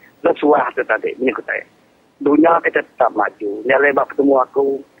yang rasuah tu tadi, menyekutai. Dunia kita tetap maju. Dia lebar penemu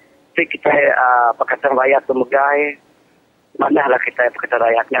aku. Jadi kita Pakatan Rakyat Pemegai, manalah kita Pakatan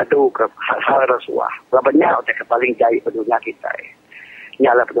Rakyat ngadu ke hal-hal rasuah. Banyak orang paling jahit pada dunia kita.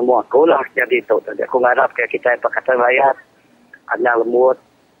 Nyala penemu aku lah. Jadi itu tadi. Aku ngarap ke kita Pakatan Rakyat, hanya lembut,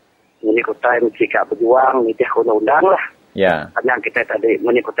 menikutai sikap berjuang, nitih undang-undang lah. Ya. Hanya kita tadi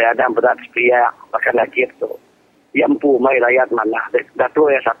menikutai ada berat sepia, bahkan lagi itu. Yampu mai rakyat mana.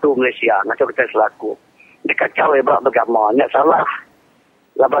 Datuk yang satu Malaysia, macam kita selaku. Dia kacau hebat beragama, tak salah.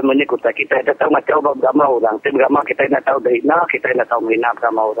 Laban menyekutai kita tahu macam beragama orang. Tapi beragama kita nak tahu dihina, kita nak tahu menghina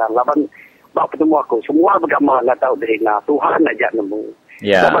beragama orang. Laban bawa ketemu aku, semua beragama nak tahu dihina. Tuhan ajak nemu.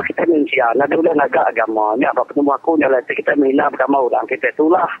 Ya. Laban kita manusia, nak boleh agak agama. Ni apa ketemu aku, nyala kita menghina beragama orang. Kita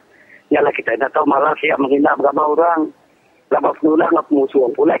itulah. Nyala kita nak tahu malah siap menghina beragama orang. Laban penulah nak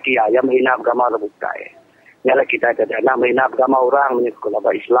musuh pula kia yang menghina beragama orang bukai. Nyala kita ada nak menghina beragama orang.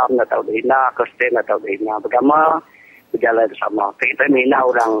 Menyekutai Islam nak tahu dihina, Kristen nak tahu dihina beragama. Berjalan bersama. Kita menghina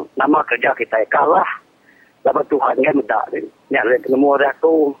orang. Nama kerja kita kalah. Lepas Tuhan kan tak. Nak penemu orang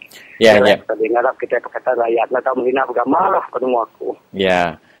aku. Ya. Tadi ngarap kita Pakatan Rakyat. Nak tahu menghina agama lah penemu aku.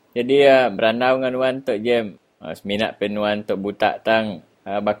 Ya. Jadi beranau dengan Wan Tok Jem. Seminat penuan Tok Butak Tang.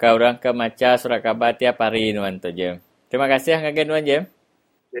 Bakal orang ke Maca surat khabar tiap hari Wan Tok Jem. Terima kasih ngagen Wan Jem.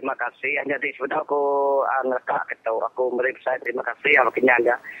 Terima kasih. Jadi sebenarnya aku ngekak kata. Aku meripsai terima kasih. Makanya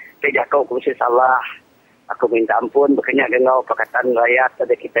aja. Saya jatuh aku mesti salah. Aku minta ampun berkenyak dengan Pakatan Rakyat.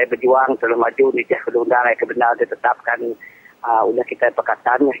 Tadi kita berjuang terus maju ni jah undang-undang kebenaran ditetapkan. Udah kita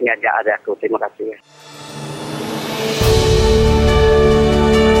Pakatan ngajak ada aku. Terima kasih.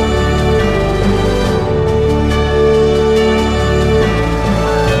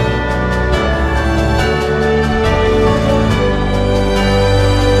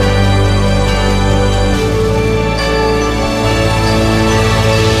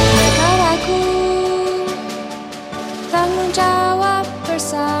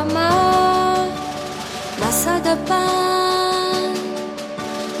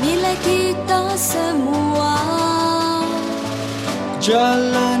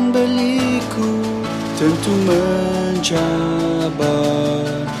 Jalan berliku tentu mencabar.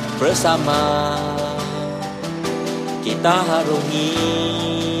 Bersama kita harungi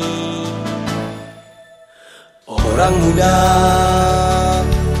orang muda,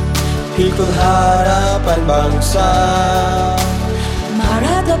 pikul harapan bangsa.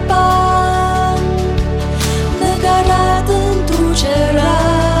 Mara depan, negara tentu cerah.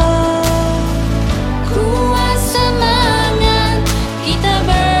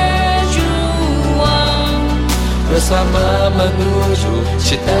 Bersama menuju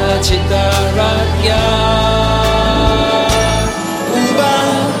cita-cita rakyat.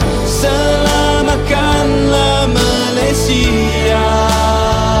 Ubah, selamatkanlah Malaysia.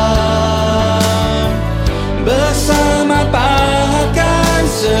 Bersama pahakan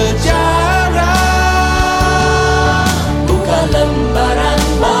sejarah. Buka lembaran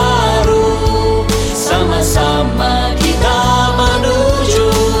baru. Sama-sama kita menuju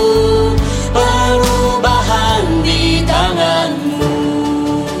perubahan di tanganmu.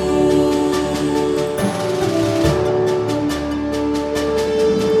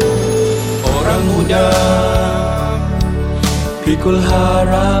 Orang muda, pikul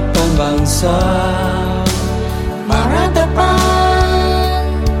harapan bangsa. Mara depan,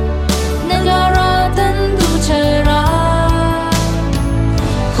 negara tentu cerah.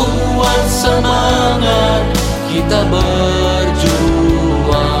 Kuat semangat kita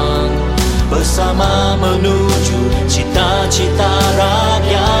berjuang bersama menuju cita-cita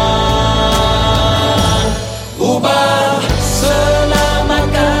rakyat. Ubah,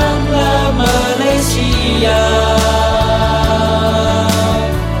 selamatkanlah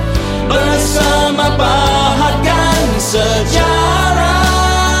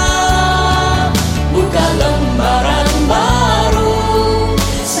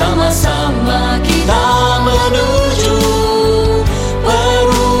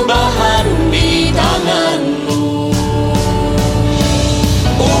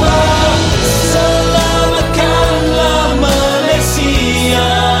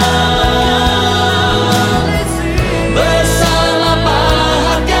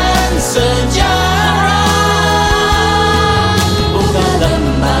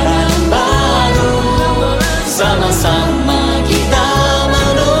Sama-sama kita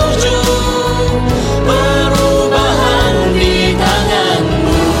menuju perubahan di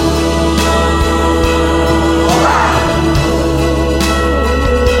tanganmu.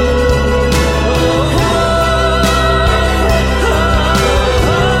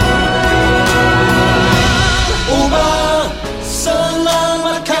 Ubah,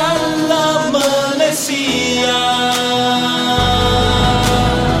 selamatkanlah Malaysia.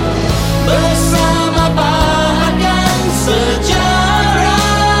 Bersama bahagian sejarah,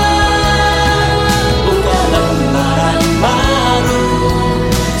 buka lembaran baru.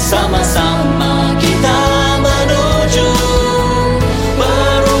 Sama-sama kita menuju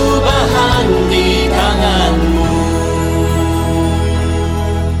perubahan di tanganmu.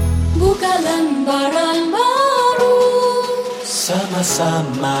 Buka lembaran baru.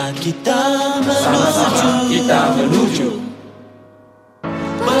 Sama-sama kita menuju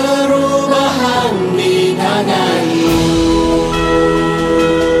perubahan di tanganmu.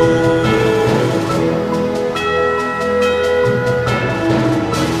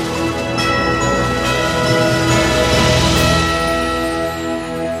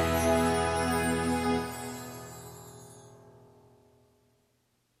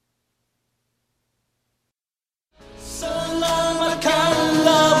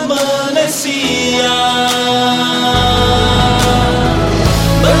 Selamatkanlah Malaysia.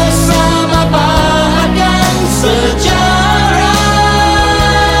 Bersama bahagian sejarah,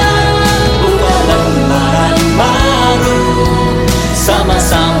 buka lembaran baru.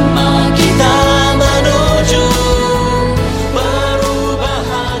 Sama-sama kita menuju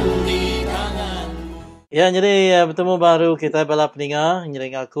perubahan di tanganmu. Ya, jadi bertemu baru kita bala pendengar.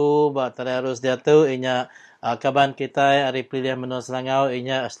 Jadi aku buat tadi harus diatu inya kaban kita hari pilih menua Selangau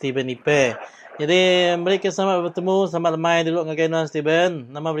inya Steven Ipe. Jadi mereka sama bertemu sama lemai dulu ngagai Nuan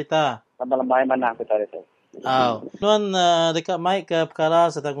Steven. Nama berita. Sama lemai mana kita itu. Nuan dekat mic ke perkara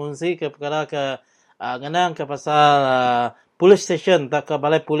serta kongsi ke perkara ke ngenang ke pasal police station tak ke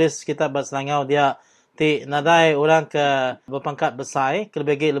balai polis kita buat Selangau dia ti nadai orang ke berpangkat besar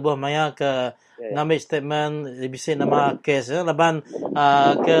kelebih lebuh maya ke ngambil statement bisa nama kes leban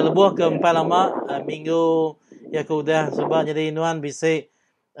ke lebuh ke 4 lama minggu ya ke udah sebab jadi Nuan bisa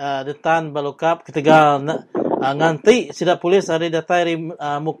detan balukap ketiga nganti sida polis ada datai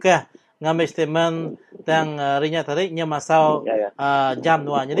mukah ngambil statement tang rinya tadi nya masau jam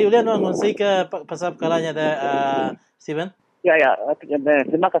Nuan. Jadi ulian Nuan ngonsei ke pasal perkaranya ada Steven. Ya,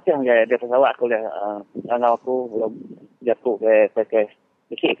 terima kasih ya dia pesawat aku aku belum jatuh ke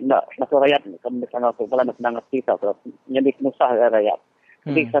sikit nak rakyat kami sangat kepala nak senang kita jadi penusah rakyat.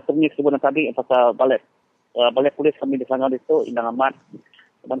 Jadi satu ni sebenarnya tadi pasal balai polis kami di Selangor itu Indang Amat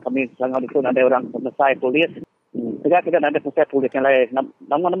dan kami di Selangor itu ada orang selesai polis. Tidak ada selesai polis yang lain.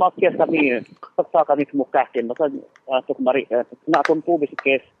 Nama kes kami paksa kami kemukakan. Maka tu kembali nak tumpu besi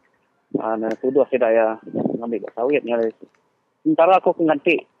kes. Tuduh saya ngambil sawit yang lain. Sementara aku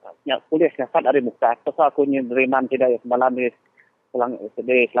nganti polis dapat dari muka. Pasal aku nyeriman tidak semalam di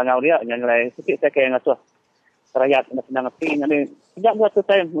Selangor dia yang lain. Sikit saya kaya ngasuh rakyat nak senang ngerti. Sejak waktu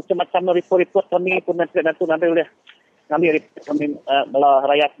saya macam-macam report kami pun nanti boleh kami kami bala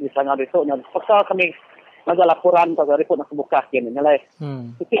rakyat di Selangor itu. Pasal kami naga laporan pada report nak buka kini nyalai.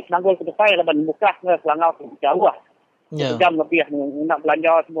 Sikit nanggul ke saya leban buka Selangor jauh. Jam lebih nak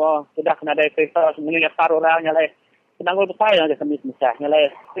belanja semua sudah kena ada kereta semuanya taruh orang nyalai. Nanggul besar yang kami misah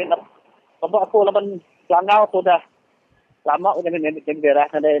nyalai. Sebab aku leban Selangor sudah lama udah jadi daerah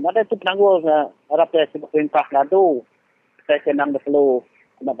ada tu penanggul harap saya perintah ngadu saya senang perlu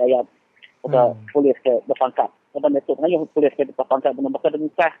nak bayar pada polis ke berpangkat lepas itu ngayo polis ke berpangkat benar benar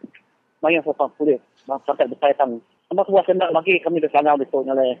misah main sopan polis pangkat besar tang sama sebuah sendak bagi kami di Selangor itu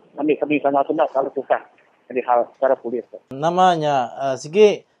nyalai kami Selangor sendak kalau susah jadi hal cara polis namanya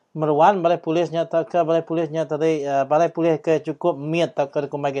segi meruan balai polisnya tak ke balai polisnya tadi balai polis ke cukup miat tak ke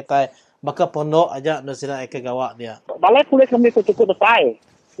kumai kita maka pondok aja no sila ke gawak dia. Balai polis kami itu cukup besar.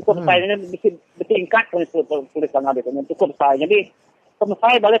 Ini bertingkat polis Selangor itu cukup besar. Jadi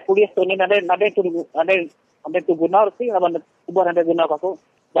selesai balai polis tu ni ada tu guna sih lawan sebuah ada guna aku.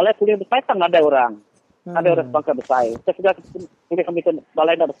 Balai polis besar tang ada orang. Ada orang pangkat besar. Sudah polis kami tu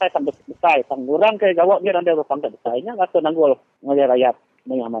balai dah besar tang besar. Tang orang ke gawak dia ada pangkat besarnya ngaso nanggul ngajar rakyat.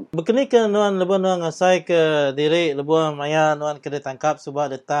 Begini ke Nuan lebuh Nuan ngasai ke diri lebuh maya Nuan ke ditangkap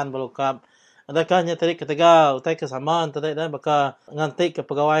sebab detan balukap. Adakah nya tadi ketiga utai kesamaan tadi dah baka nganti ke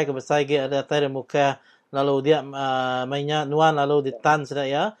pegawai ke besar ge ada tai muka lalu dia mainnya Nuan lalu ditan sudah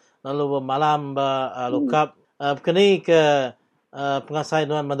ya lalu malam lukap begini ke pengasai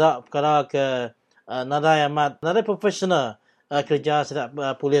Nuan madak perkara ke nadai amat nadai profesional kerja sudah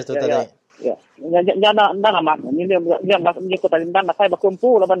polis tu tadi. Ya, jangan amat. Ini kota Lindang, saya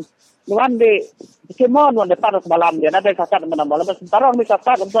berkumpul, laban nuan di Cimon, nuan depan semalam dia, ada kasat menambah, laban sementara orang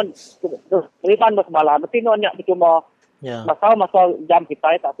kasat, laban riban semalam, mesti nuan yang cuma masa jam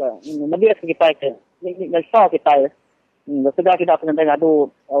kita, tak apa, lebih kita ke, ini kita. Sudah kita akan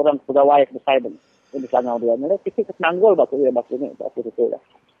ngadu orang pegawai besar di Selangor dia. Jadi kita senanggul baku ini betul lah.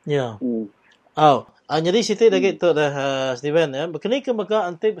 Ya. Jadi Siti lagi tu dah Steven ya. Berkini ke maka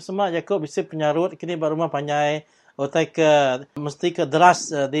antik semua Jakob bisa penyarut kini baru rumah panjai otai ke mesti ke deras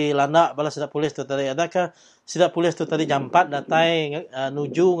di landak bala sidak polis tu tadi. Adakah sidak polis tu tadi jam 4 datai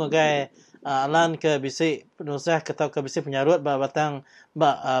nuju ngagai alan ke bisi penusah ke tau ke bisi penyarut batang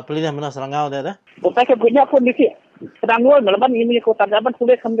pelilihan menang Selangor dah. Otai ke punya pun dikit. Senanggul melaban ini kota Jaban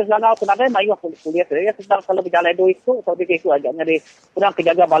polis kami Selangor tu ada mai polis ya sedang kalau berjalan do itu atau di itu aja jadi kurang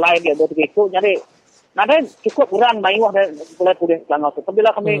kejaga balai dia do itu jadi nada cukup kurang mai polis Selangor tu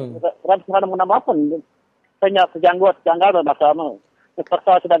bila kami ram menambah pun hanya sejanggut janggal masa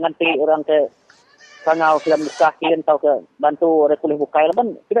seperti sudah ganti orang ke Selangor sudah berkahin atau ke bantu polis bukai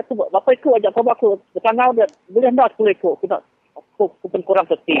leban tidak tu bapa ikut aja kau aku Selangor dia boleh ndak polis ikut kita aku kurang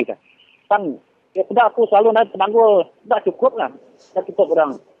seti kan. Ya sudah aku selalu naik penanggul, tak cukup lah. Tak cukup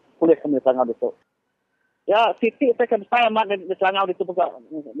orang polis kami di Selangor itu. Ya, Siti saya amat di Selangor itu juga.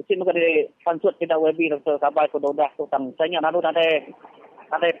 Mesti juga di pansut tidak webi atau kabar itu dah tentang saya naruh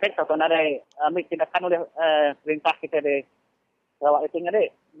ada efek atau ada ambil tindakan oleh perintah kita di Sarawak itu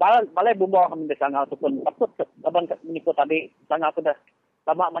jadi balai bumbu kami di Selangor itu pun patut abang menikut tadi Selangor itu dah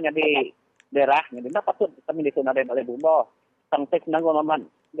lama menjadi daerah jadi tak patut kami di sana ada balai bumbu. Sampai penanggul aman.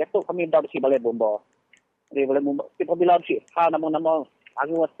 Dia tu kami dah bersih balai bomba. Jadi balai bomba. Kita bila bersih. Nama-nama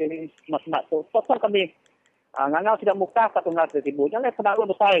angus ini mas-mas tu. Pasal kami ngangau tidak muka satu ngas ribu. Jangan penanggul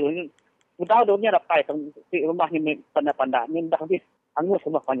besar. Udah dunia dapat. Di rumah ni pandai-pandai. Ni dah habis angus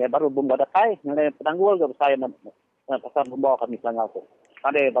rumah panjang. Baru bomba dapat. Jangan penanggul besar. Pasal bomba kami Selangor tu.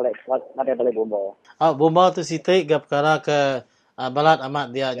 Ada balai bomba. Bomba tu Siti ke perkara ke balat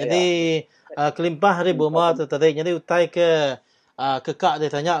amat dia. Jadi kelimpah hari bomba tu tadi. Jadi utai ke kekak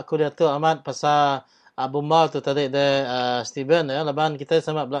dia tanya aku dia tu amat pasal bomba tu tadi dia Steven ya. Laban kita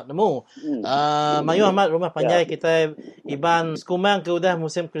sama belak nemu. Mayu amat rumah panjai kita iban sekumang ke udah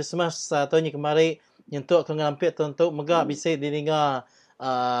musim Christmas tahun ni kemari nyentuk ke ngelampit untuk megak bisik dininga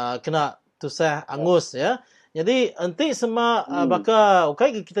kena tusah angus ya. Jadi nanti semua bakal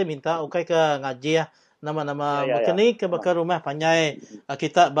ukai kita minta ukai ke ngaji ya. Nama-nama berkeni ke bakal rumah panjai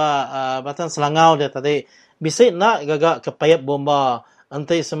kita batang Selangor dia tadi bisik nak gagak kepayap bomba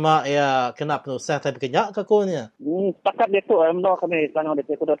nanti semua ya kena penusah tapi kenyak ke kunya. Takat dia tu mendoa kami Selangor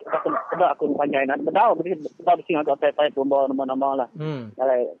dia tu dah aku panjai nak bedau bising agak payap bomba nama-nama lah.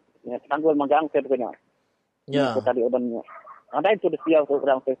 Jadi tanggul magang saya kenyak. Ya. Tadi odannya. Ada itu dia tu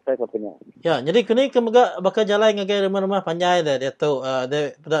orang saya kenyak. Ya, jadi kini ke bakal jalan ngagai rumah-rumah panjai dia tu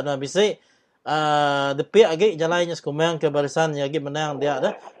dia pedak nak bisik depi agi jalannya sekumang ke barisan lagi menang dia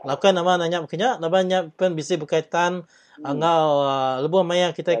dah lakukan nama nanya kenya nabanya pen bisi berkaitan angau lebuh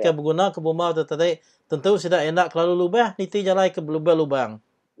maya kita ke berguna ke bomba tu tadi tentu sudah enak kalau lubang niti jalan ke lubang.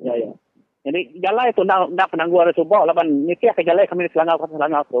 Ya. Jadi jalan itu nak penangguh ada subah laban niti ke jalan kami di Selangor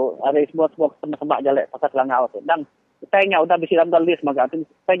tu ada semua sembah jalan pasal Selangor tu dan saya udah bisi dalam list magang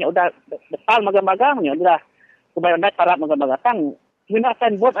saya udah depan magang-magangnya udah kebayang naik tarap magang-magang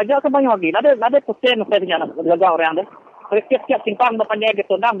minasan buat aja ke banyak lagi. Ada persen saya punya jaga orang dia. Setiap simpang berpanjang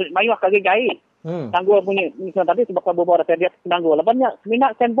gitu nam mayuh kaki gai. Tanggul punya misalnya tadi sebab bobo ada dia tanggul. Lebannya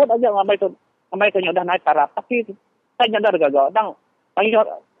minasan buat aja ngamai tu udah naik taraf. Tapi saya nyadar gagal. Dan mayuh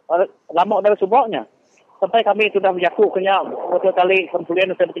lama dari subaknya. Sampai kami sudah menjaku kenya betul kali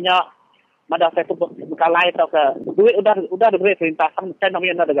kemudian saya punya Mada saya tu berkalai atau ke duit udah diberi perintah saya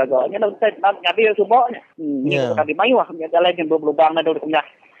namanya ada gagal. Nya saya nyadi subaknya. Tadi mayuh jalan yang berlubang ada punya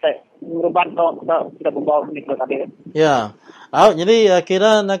ruban kita membawa ni tadi. Ya. Jadi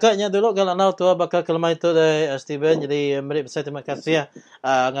kira nakaknya dulu kalau nak tu bakal kelemah itu dari Steven. Jadi meri besar terima kasih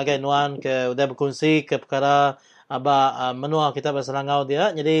ngagai nuan ke udah berkongsi ke perkara menua kita berselangau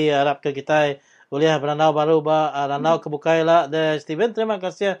dia. Jadi harap ke kita boleh beranau baru ranau kebukai lah dari Steven. Terima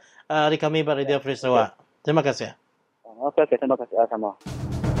kasih hari kami Radio Free Sarawak. Terima kasih. Okey, terima kasih sama.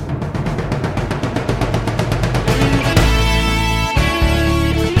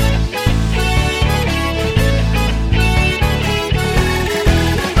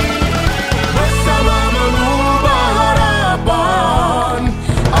 Bersama mengubah harapan,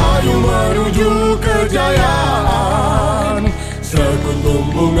 ayo menuju kejayaan. Sekuntum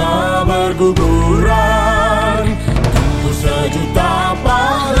bunga berguguran, tunggu sejuta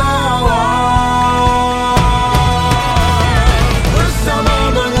pahlawan.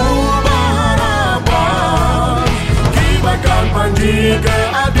 Bersama mengubah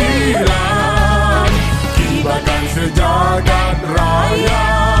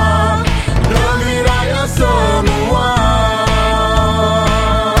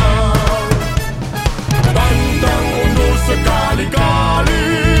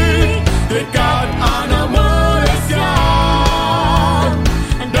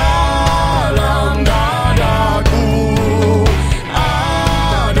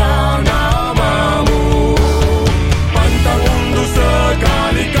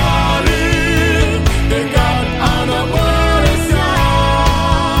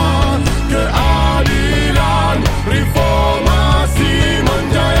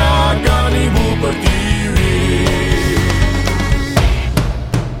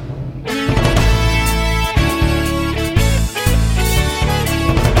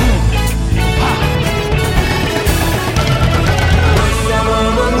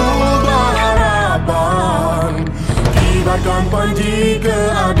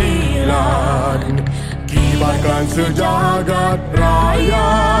Banggakan sejagat raya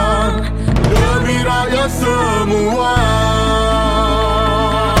demi rakyat semua.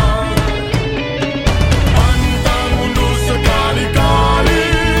 Pantang mundur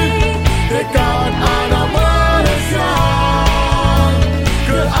sekali-kali tekad anak Malaysia.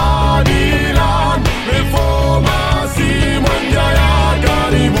 Keadilan reformasi menjayakan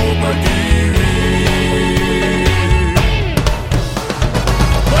Ibu Pertiwi.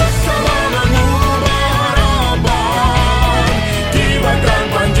 Bersama mengubah harapan, kibarkan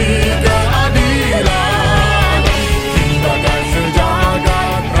panji keadilan, kibarkan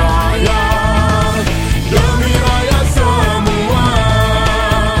sejagat raya demi rakyat semua,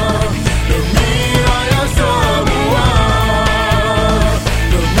 demi rakyat semua,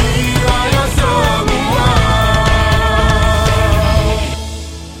 demi rakyat semua.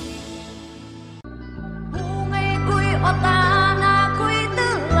 Bungai kui otana kui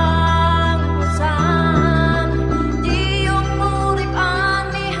telangsan, jiung urip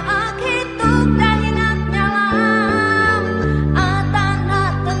anih akituk dahingat nyalam, atana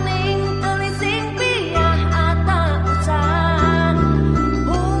tening telising piah ata usan,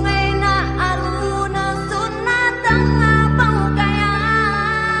 bungai na aruna sunatang apang kayang,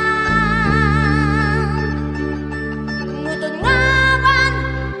 ngutun ngaban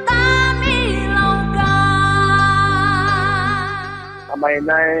tamilaukan.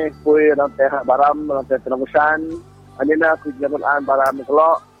 Amainai kui rantai hak baram, rantai telangusan. Anina kui jalan baram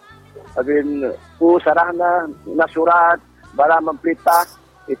kelok. Abin ku sarahna nasurat baram memperintah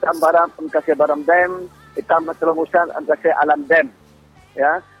hitam baram angkasa baram dem, hitam telangusan angkasa alam dem.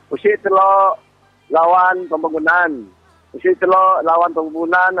 Ya, usi telok lawan pembangunan. Usi telok lawan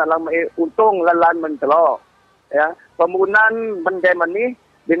pembangunan alam untung lalan mentelok. Ya, pembangunan mendem ni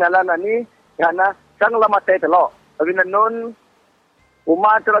dengan lan ni karena sang lamatai telok. Abin nun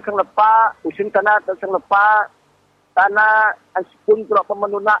Umar telok sang lepak, usin tanah telok sang lepak, tanah ansipun telok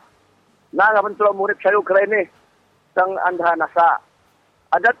pemenunak, nang apan telok murid sayu kere ni, sang andha nasa.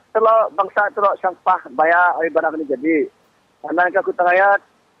 Adat telok bangsa telok sang pah bayar ay barang ni jadi. Karena aku tengayat,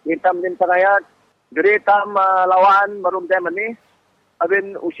 mintam tengayat, jadi tam lawan barum dem ni,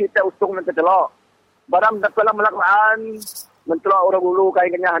 abin usi te utung nanti telok. Baram dapat lah melaklaan, mentelok orang bulu kain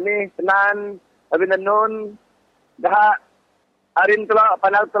kenyah ni, tenan, abin nun, dah arin telok,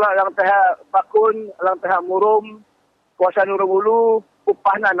 panal telok yang teh bakun, yang teh murum, kuasa nurung ulu,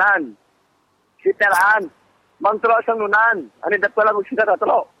 upah nanan, sitelaan, mang telok sang nunan, ani dapat lah musik dah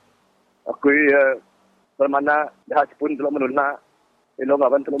telok. Aku bermana dah sepun telok menuna, ilo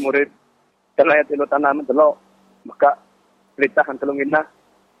ngaban telok murid, terlayat ilo tanam telok, maka perintah telok inah,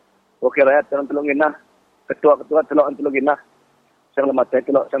 wakil rakyat telok inah, ketua-ketua telok inah, sang lematai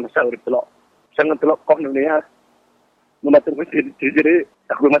telok, sang besar urip telok, sang telok kau dunia. Mematuh jadi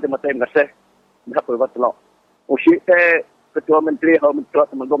aku mati-mati ngasih dah perbuat telok. Usi ketua menteri atau menteri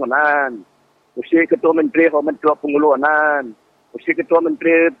pembangunan, usi ketua menteri atau menteri penguluanan, usi ketua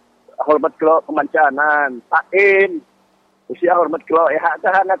menteri hormat kelok pemancanan, takin, usi hormat kelok hak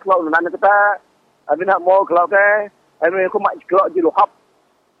dah nak kelok nan kita, abi nak mau kelok ke, abi aku mak kelok di lohap,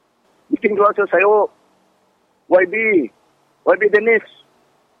 bikin kelok saya, YB Dennis,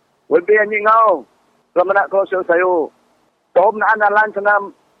 YB anjing ngau, kalau nak kelok saya. Tom na analan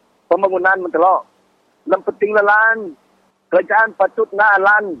senam pembangunan mentelok. Lem penting lalan kerajaan patut na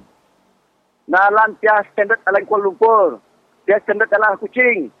alan tiah standard alang Kuala Lumpur, tiah standard alang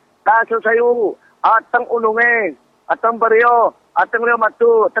Kuching. Ta sayu atang ununge, atang Bario, atang Leo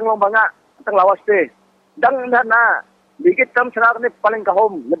Matu, atang Lombanga, atang Lawas te. Dang na bigit tam serar ni paling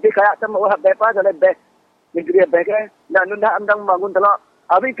kahom, lebih kaya tam uhak depa dalai beh. Negeri beh ke, na nunda andang bangun telok.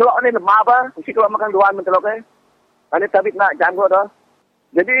 Abi kelok ni lemah ba, mesti kelok makan duan mentelok ke. Ani tabik nak janggut dah.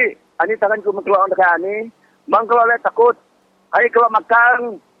 Jadi, ani tangan ku mengeluar dekat ani. Mang kalau le takut. Ai kalau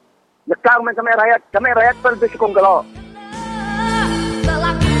makan, lekang main kami rakyat pun bersukung kalau.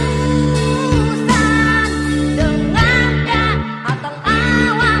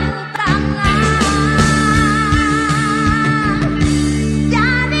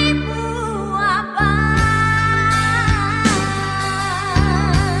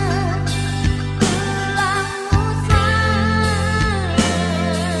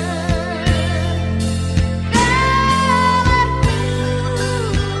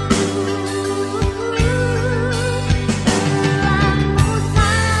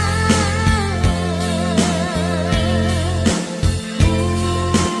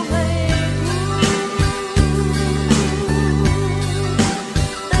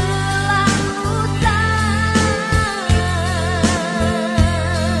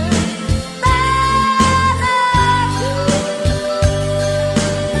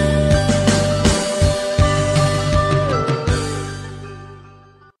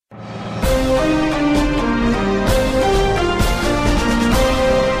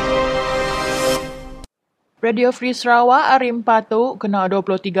 Radio Free Sarawak hari 4 tu kena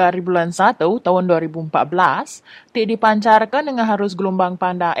 23 hari bulan 1 tahun 2014 dipancarkan dengan harus gelombang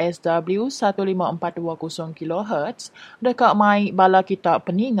panda SW 15420 kHz dekat mai bala kita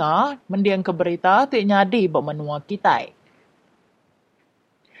peninga mendiang ke berita nyadi bermenua kita.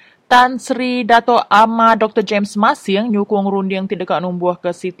 Tan Sri Dato' Amar Dr. James Masing nyukung runding tidak numbuh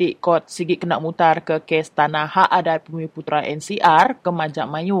ke Siti Kot sigi kena mutar ke kes tanah hak adat Bumiputera NCR ke Majak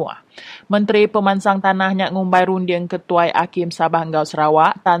Mayu. Menteri Pemansang Tanahnya ngumbai runding Ketuai Hakim Sabah Enggau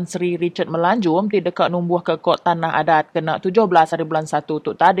Sarawak Tan Sri Richard Melanjum tidak numbuh ke Kot Tanah Adat kena 17 hari bulan 1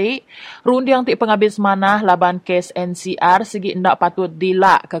 tu tadi. Runding ti penghabis manah laban kes NCR sigi ndak patut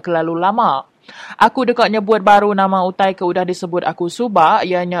dilak ke kelalu lama. Aku dekat nyebut baru nama utai ke udah disebut aku subak,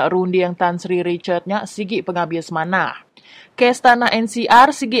 ianya runding Tan Sri Richardnya sigi penghabis manah. Kes tanah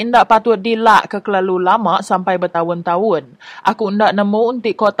NCR sigi ndak patut dilak ke kelalu lama sampai bertahun-tahun. Aku ndak nemu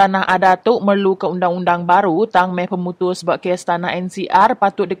untuk kot tanah adat tu merlu ke undang-undang baru tang meh pemutus sebab kes tanah NCR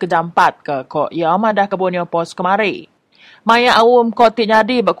patut dikejampat ke kok ya madah ke Borneo Post kemari. Maya awam kot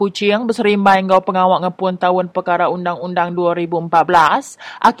nyadi bak kucing berserimbai ngau pengawak ngepun tahun perkara undang-undang 2014.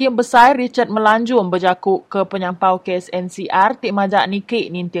 Hakim besar Richard Melanjum berjakuk ke penyampau kes NCR tik majak nikik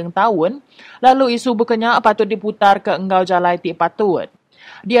ninting tahun. Lalu isu berkenyak patut diputar ke engau jalai tik patut.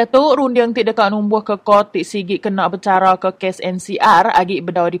 Dia tu runding tik dekat numbuh ke kot tik sigi kena bercara ke kes NCR agi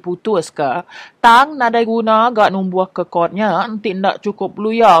berdau diputus ke. Tang nadai guna gak numbuh ke kotnya tik ndak cukup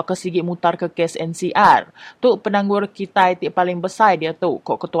luya ke sigi mutar ke kes NCR. Tu penanggur kita tik paling besar dia tu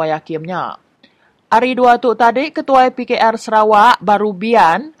kok ketua hakimnya. Hari 2 tu tadi ketua PKR Sarawak baru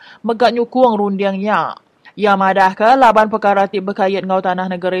bian megak nyukung rundingnya. Ya madah ke laban perkara tik berkait ngau tanah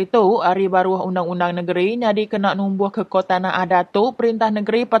negeri tu, hari baru undang-undang negeri nyadi kena numbuh ke kot tanah adat tu, perintah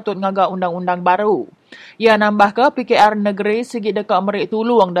negeri patut ngagak undang-undang baru. Ya nambah ke PKR negeri segi dekat merik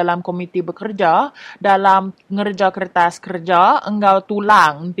tuluang dalam komiti bekerja, dalam ngerja kertas kerja, engau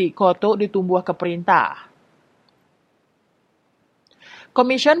tulang ti kot tu ditumbuh ke perintah.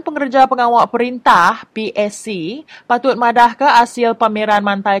 Komisen Pengerja Pengawak Perintah PSC patut madah ke hasil pameran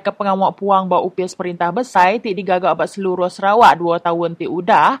mantai ke pengawak puang bak upis perintah besar ti digagak bak seluruh Sarawak 2 tahun ti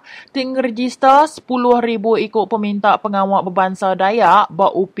udah ti ngeregister 10,000 ikut peminta pengawak berbangsa Dayak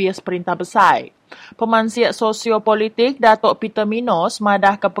bak upis perintah besar. Pemansiat sosiopolitik Datuk Peter Minos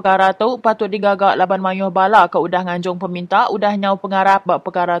madah ke perkara tu patut digagak laban mayuh bala ke udah nganjung peminta udah nyau pengarap bak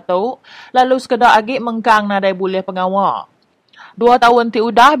perkara tu lalu sekedar agik mengkang nadai boleh pengawak. 2 tahun ti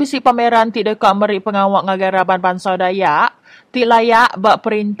udah bisi pameran ti dekat merik pengawak ngagaraban bangsa Dayak, ti layak bak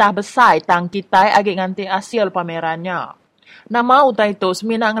perintah besar tang kitai agak nganti hasil pamerannya. Nama utai tu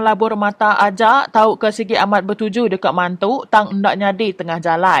semina ngelabur mata aja tahu ke sigi amat bertuju dekat mantu tang ndak nyadi tengah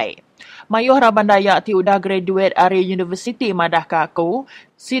jalai. Mayuh Raban Dayak ti udah graduate dari universiti madah ke aku.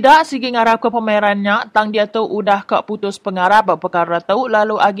 Sidak sigi ngarap ke pamerannya tang dia tu udah ke putus pengarap bak perkara tu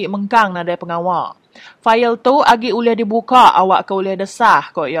lalu agak mengkang nadai pengawak. Fail tu agi boleh dibuka awak ke boleh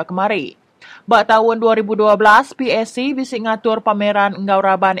desah kok ya kemari. Bak tahun 2012 PSC bisik ngatur pameran engau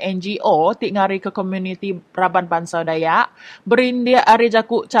raban NGO tik ngari ke komuniti raban bangsa Dayak. Berindia ari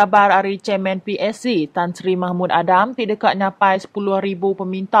jakuk cabar ari chairman PSC Tan Sri Mahmud Adam tik dekat nyapai 10,000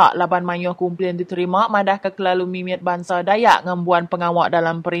 peminta laban mayuh kumpulan diterima madah ke kelalu mimit bangsa Dayak ngembuan pengawak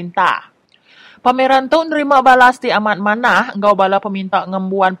dalam perintah. Pameran tu nerima balas ti amat manah, engkau bala peminta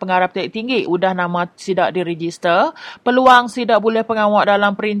ngembuan pengarap tik tinggi, udah nama sidak diregister, peluang sidak boleh pengawak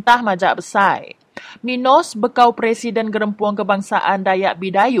dalam perintah majak besar. Minos bekau Presiden Gerempuang Kebangsaan Dayak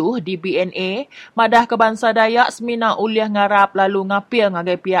Bidayuh di BNA, madah ke bangsa Dayak semina uliah ngarap lalu ngapil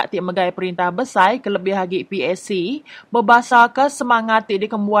ngagai pihak tik megai perintah besar kelebih hagi PSC, berbasa ke semangat tik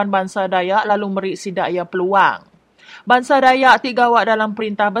dikembuan bangsa Dayak lalu merik sidak ia peluang. Bangsa Dayak ti gawak dalam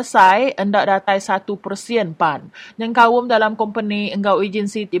perintah besar, endak datai 1% pan. Yang kawum dalam company engkau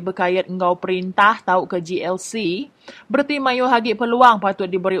agensi ti berkait engkau perintah tahu ke GLC, berarti mayu hagi peluang patut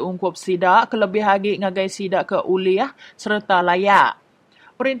diberi ungkup sidak, kelebih hagi ngagai sidak ke uliah serta layak.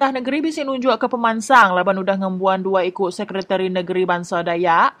 Perintah negeri bisi nunjuk ke pemansang laban udah ngembuan 2 ikut Sekretari Negeri Bangsa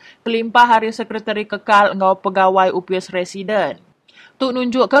Dayak, kelimpah hari Sekretari Kekal engkau pegawai UPS Residen. Tu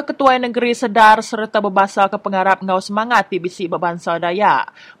nunjuk ke Ketua Negeri Sedar serta berbasa ke pengarap ngau semangat ti bisi berbangsa Dayak.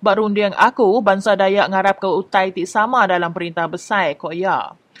 Barundiang aku, bangsa Dayak ngarap ke utai ti sama dalam perintah besar kok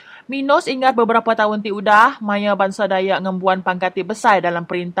ya. Minos ingat beberapa tahun ti udah, maya bangsa Dayak ngembuan pangkat ti besar dalam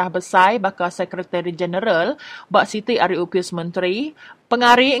perintah besar bakal Sekretari Jeneral, bak Siti Ari Upis Menteri,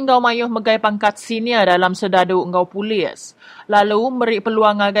 pengari engkau mayuh megai pangkat senior dalam sedadu engkau polis. Lalu, merik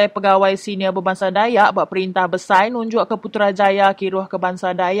peluang ngagai pegawai senior berbangsa Dayak bak perintah besar nunjuk ke Putrajaya kiruh ke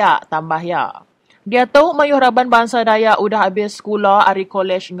bangsa Dayak, tambah ya. Dia tahu mayuh Raban Bangsa Dayak udah habis sekolah dari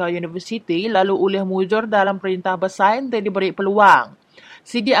college hingga universiti lalu ulih mujur dalam perintah besar yang diberi peluang.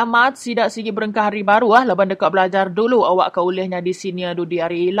 Sigi amat sidak sigi berengkah hari baru laban dekat belajar dulu awak ke ulihnya di sini di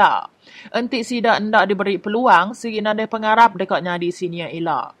hari ila. Entik sidak hendak diberi peluang sigi nadai pengarap dekatnya di sini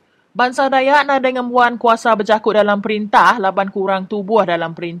ila. Bangsa Dayak nadai ngembuan kuasa berjakut dalam perintah laban kurang tubuh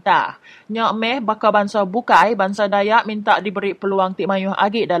dalam perintah. Nyak meh bakal bangsa bukai Bangsa Dayak minta diberi peluang tik mayuh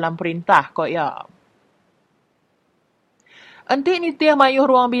agi dalam perintah kok ya. Entik nitiah mayuh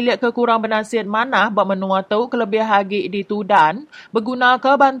ruang bilik kekurang benasihat manah bak menua tau kelebih hagi di Tudan berguna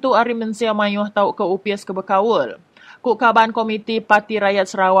ke bantu ari mensia mayuh tau ke UPS ke Bekawul. Kuk Kaban Komiti Parti Rakyat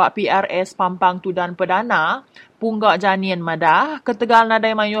Sarawak PRS Pampang Tudan Perdana, Punggak Janian Madah, ketegal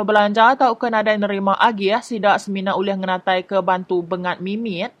nadai mayuh belanja tau ke nadai nerima agiah sidak semina ulih ngenatai ke bantu bengat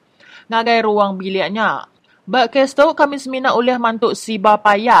mimit ngagai ruang biliknya. Bak kes tu kami semina ulih mantuk si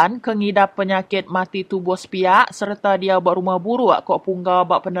bapayan kengidap penyakit mati tubuh sepiak serta dia buat rumah buruk kok pungga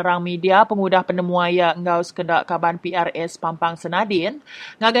bak penerang media pengudah penemuaya engau sekedak Kaban PRS Pampang Senadin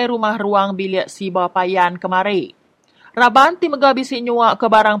ngagai rumah ruang bilik si bapayan kemari. Raban ti mega bisi nyuak ke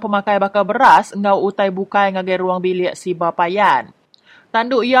barang pemakai bakal beras engau utai bukai ngagai ruang bilik si bapayan.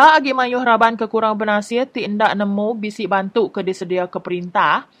 Tanduk ia agi mayuh Raban kekurang benasihat ti indak nemu bisi bantu ke disedia ke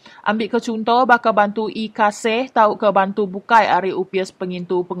perintah. Ambil ke contoh bakal bantu kasih tau ke bantu bukai ari UPS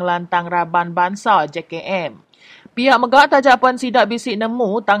pengintu pengelantang Raban Bangsa JKM. Pihak megak tajapan sidak bisi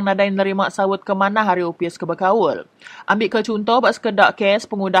nemu tang nadai nerima sawut ke mana hari UPS ke Bekawul. Ambil ke contoh bak sekedak kes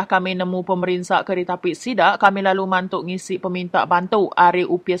pengudah kami nemu pemerintah ke ditapik sidak kami lalu mantuk ngisi peminta bantu ari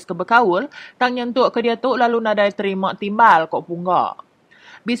UPS ke Bekawul tang nyentuk ke dia tu lalu nadai terima timbal kok punggak.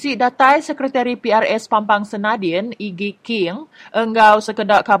 Bisi datai Sekretari PRS Pampang Senadin, Igi King, enggau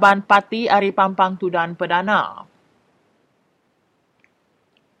sekedak Kaban Parti Ari Pampang Tudan Perdana.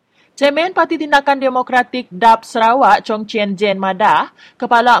 Chairman Parti Tindakan Demokratik DAP Sarawak, Chong Chien Jen Madah,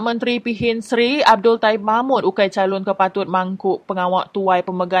 Kepala Menteri Pihin Sri Abdul Taib Mahmud ukai calon kepatut mangkuk pengawak tuai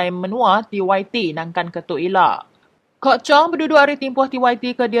pemegai menua TYT nangkan ketuk ila. Kok Chong berduduk hari timpuh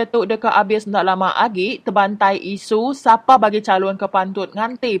TYT ke dia tu dekat habis nak lama lagi terbantai isu siapa bagi calon kepantut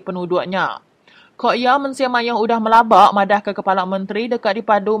nganti penduduknya. Kok ia mensia mayang udah melabak madah ke Kepala Menteri dekat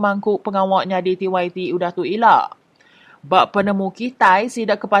dipadu mangkuk pengawaknya di TYT udah tu ila. Bak penemu kitai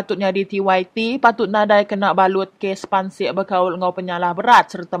sidak kepatutnya di TYT patut nadai kena balut kes pansik berkaul ngau penyalah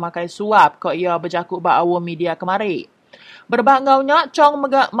berat serta makai suap kok ia berjakut bak awam media kemari. Berbangaunya, Chong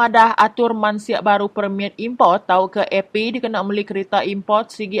megak madah atur mansiak baru permit import tau ke AP dikena beli kereta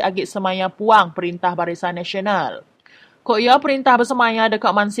import sigi agit semaya puang Perintah Barisan Nasional. Kok ia perintah bersemaya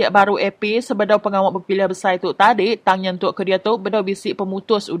dekat mansiak baru AP sebedau pengawak berpilihan besar itu tadi, tang nyentuk ke dia tu bedau bisik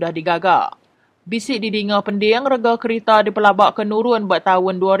pemutus udah digagak. Bisik didinga pending rega kereta dipelabak ke nurun buat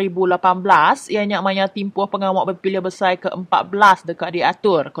tahun 2018, ianya maya timpuh pengawak berpilihan besar ke-14 dekat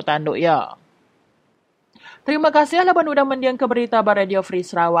diatur, kau tanduk ya. Terima kasih laban udah mendiang ke berita Radio Free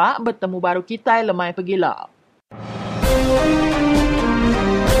Sarawak. Bertemu baru kita lemai pegila.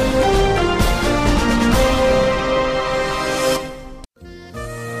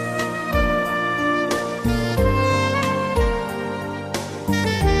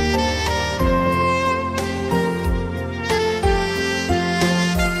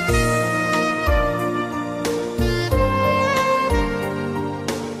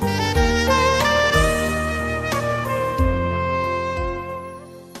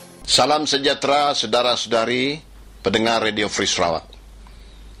 Salam sejahtera saudara-saudari pendengar Radio Free Sarawak.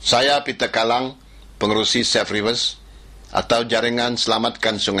 Saya Peter Kalang, pengerusi Safe Rivers atau Jaringan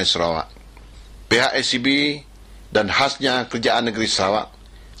Selamatkan Sungai Sarawak. Pihak ACB dan khasnya Kerajaan Negeri Sarawak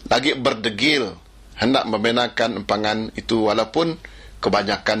lagi berdegil hendak membenarkan empangan itu walaupun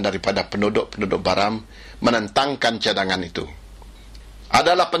kebanyakan daripada penduduk-penduduk Baram menentangkan cadangan itu.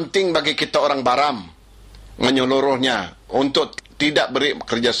 Adalah penting bagi kita orang Baram menyeluruhnya untuk tidak beri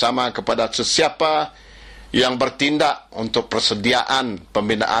kerjasama kepada sesiapa yang bertindak untuk persediaan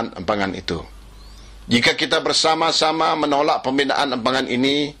pembinaan empangan itu. Jika kita bersama-sama menolak pembinaan empangan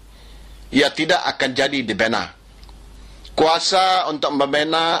ini, ia tidak akan jadi dibina. Kuasa untuk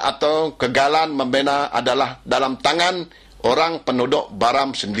membina atau kegagalan membina adalah dalam tangan orang penduduk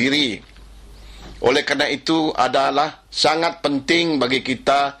Baram sendiri. Oleh kerana itu adalah sangat penting bagi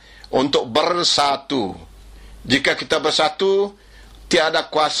kita untuk bersatu. Jika kita bersatu,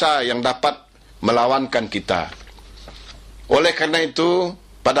 tiada kuasa yang dapat melawankan kita. Oleh kerana itu,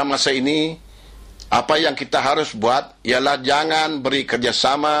 pada masa ini, apa yang kita harus buat ialah jangan beri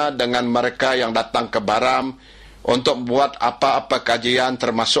kerjasama dengan mereka yang datang ke Baram untuk buat apa-apa kajian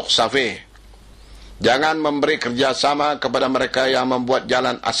termasuk survey. Jangan memberi kerjasama kepada mereka yang membuat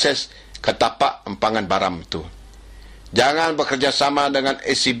jalan akses ke tapak empangan baram itu. Jangan bekerjasama dengan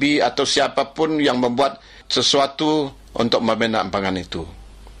ACB atau siapapun yang membuat sesuatu untuk membina empangan itu.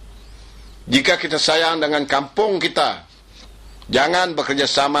 Jika kita sayang dengan kampung kita, jangan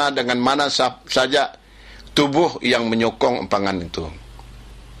bekerjasama dengan mana saja tubuh yang menyokong empangan itu.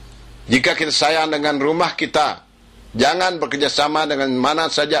 Jika kita sayang dengan rumah kita, jangan bekerjasama dengan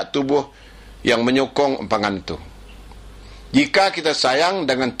mana saja tubuh yang menyokong empangan itu. Jika kita sayang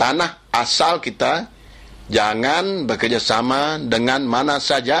dengan tanah asal kita, jangan bekerjasama dengan mana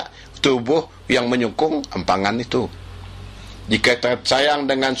saja tubuh yang menyokong empangan itu. Jika kita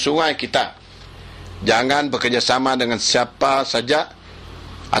sayang dengan sungai kita, jangan bekerjasama dengan siapa saja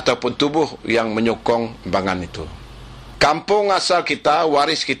ataupun tubuh yang menyokong empangan itu. Kampung asal kita,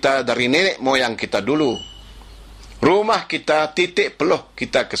 waris kita dari nenek moyang kita dulu. Rumah kita, titik peluh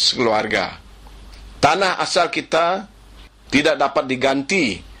kita kekeluarga. Tanah asal kita tidak dapat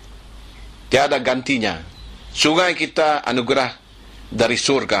diganti, tiada gantinya. Sungai kita anugerah dari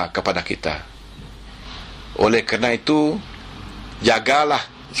surga kepada kita. Oleh kerana itu, jagalah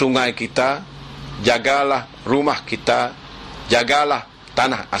sungai kita, jagalah rumah kita, jagalah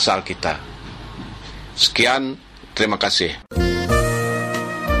tanah asal kita. Sekian, terima kasih.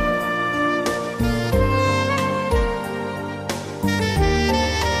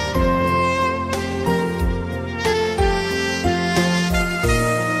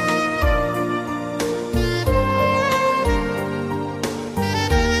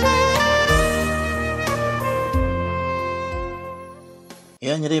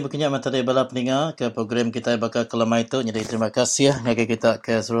 Ya, jadi berkenyak mata dari bala peninga ke program kita bakal kelemah itu. Jadi terima kasih ngaki kita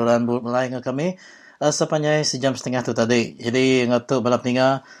keseluruhan mulai dengan kami sepanjang sejam setengah tu tadi. Jadi ngatuk bala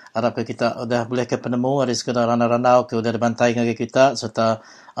peninga harap ke kita udah boleh ke penemu ada sekadar ranau-ranau ke udah dibantai ngaki kita serta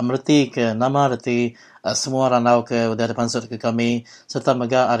mereti ke nama reti semua ranau ke udah dipansut ke kami serta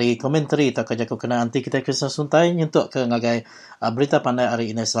mega hari komentari tak kerja kena anti kita kisah suntai nyentuk ke ngagai berita pandai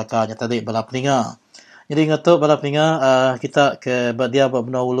hari ini selakanya tadi bala peninga. Jadi ngatuk bala peninga kita ke dia buat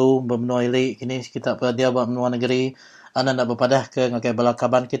benua ulu, benua ilik, kini kita dia buat benua negeri. Anda nak berpadah ke ngakai bala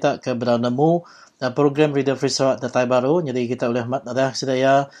kaban kita ke bernemu program Radio Free Sarawak datai baru. Jadi kita boleh ada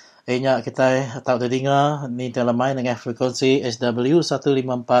sedaya inya kita tahu dengar ni dalam main dengan frekuensi SW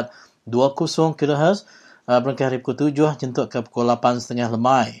 15420 kHz berangkat hari pukul 7 jentuk ke pukul 8.30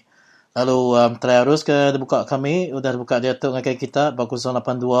 lemai. Lalu terus ke buka kami sudah buka dia tu ngakai kita 082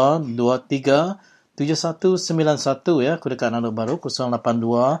 23 7191 ya, kode kat nombor baru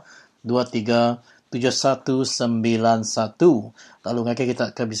 082 23 7191. Lalu ngakai kita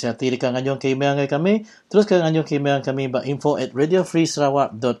ke bisa hati dekat nganjung ke email kami, terus ke nganjung ke email kami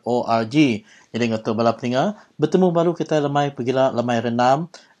info@radiofreesarawak.org. Jadi ngatuk bala peninga bertemu baru kita lemai pergilah lemai renam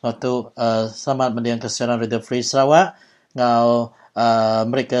ngatuk selamat mendiang kesiaran Radio Free Sarawak. Ngau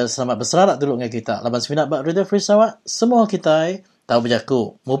mereka selamat berserarak dulu dengan kita. Laban seminat bak Radio Free Sarawak, semua kita tahu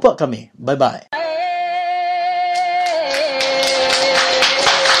berjaku. Mupak kami. Bye-bye.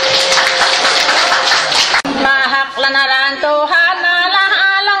 Lanaran Tuhan Allah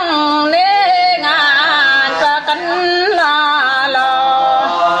alang dengan kekenalo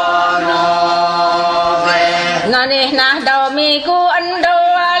nanih nah daw miku ando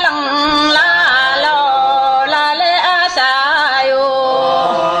alang lalo lale asayo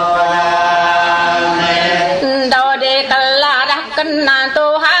daw de kaladah kenan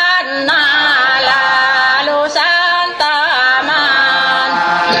Tuhan lalu santaman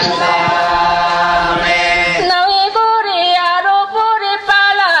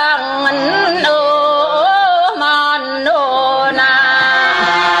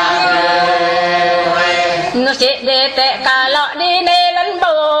Nusik detek kalau di nelan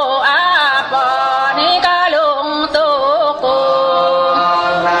bo apa ni kalung tuku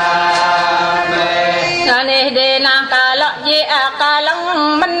Naneh denah kalau je akalang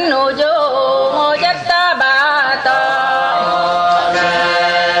menuju jata bata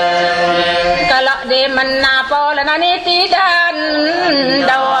Kalau di menapo lanani tidan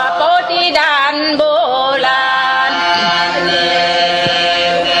dawa po tidan bulan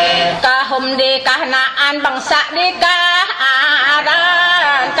Kahum di kahnaan bangsa di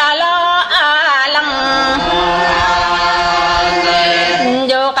kaharan kalau alang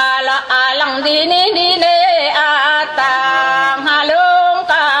jo kalau alang dini atang halung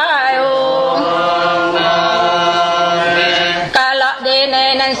kayung kalau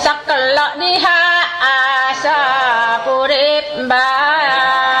dini nan sakelak di asa purip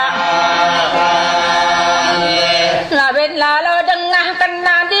bak ngabit lalu dengah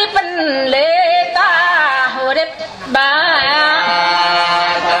kena di penleta hurip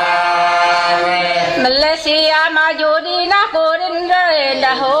Malaysia maju di nakurin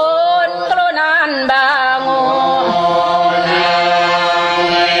dahun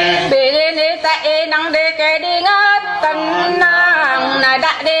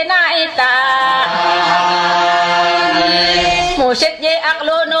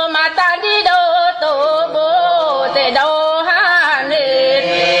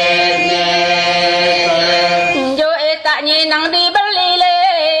nyi nang dibeli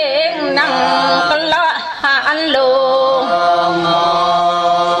leng nang kelaan lu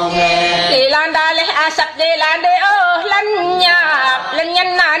dilan dalih asap dilan de oh lanyap lanyan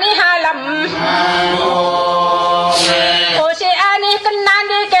nani halam oh si ani kenan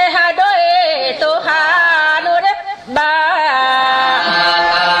di ke hadoe Tuhan urip ba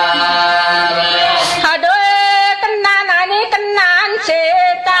hadoe kenan ani kenan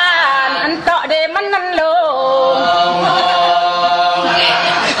setan entok de menan lu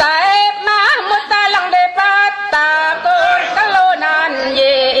taib mahmud talang de patakun kelunan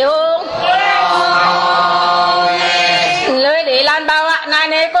yeung lưới đi lan bawa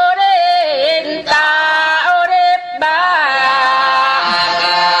nane ko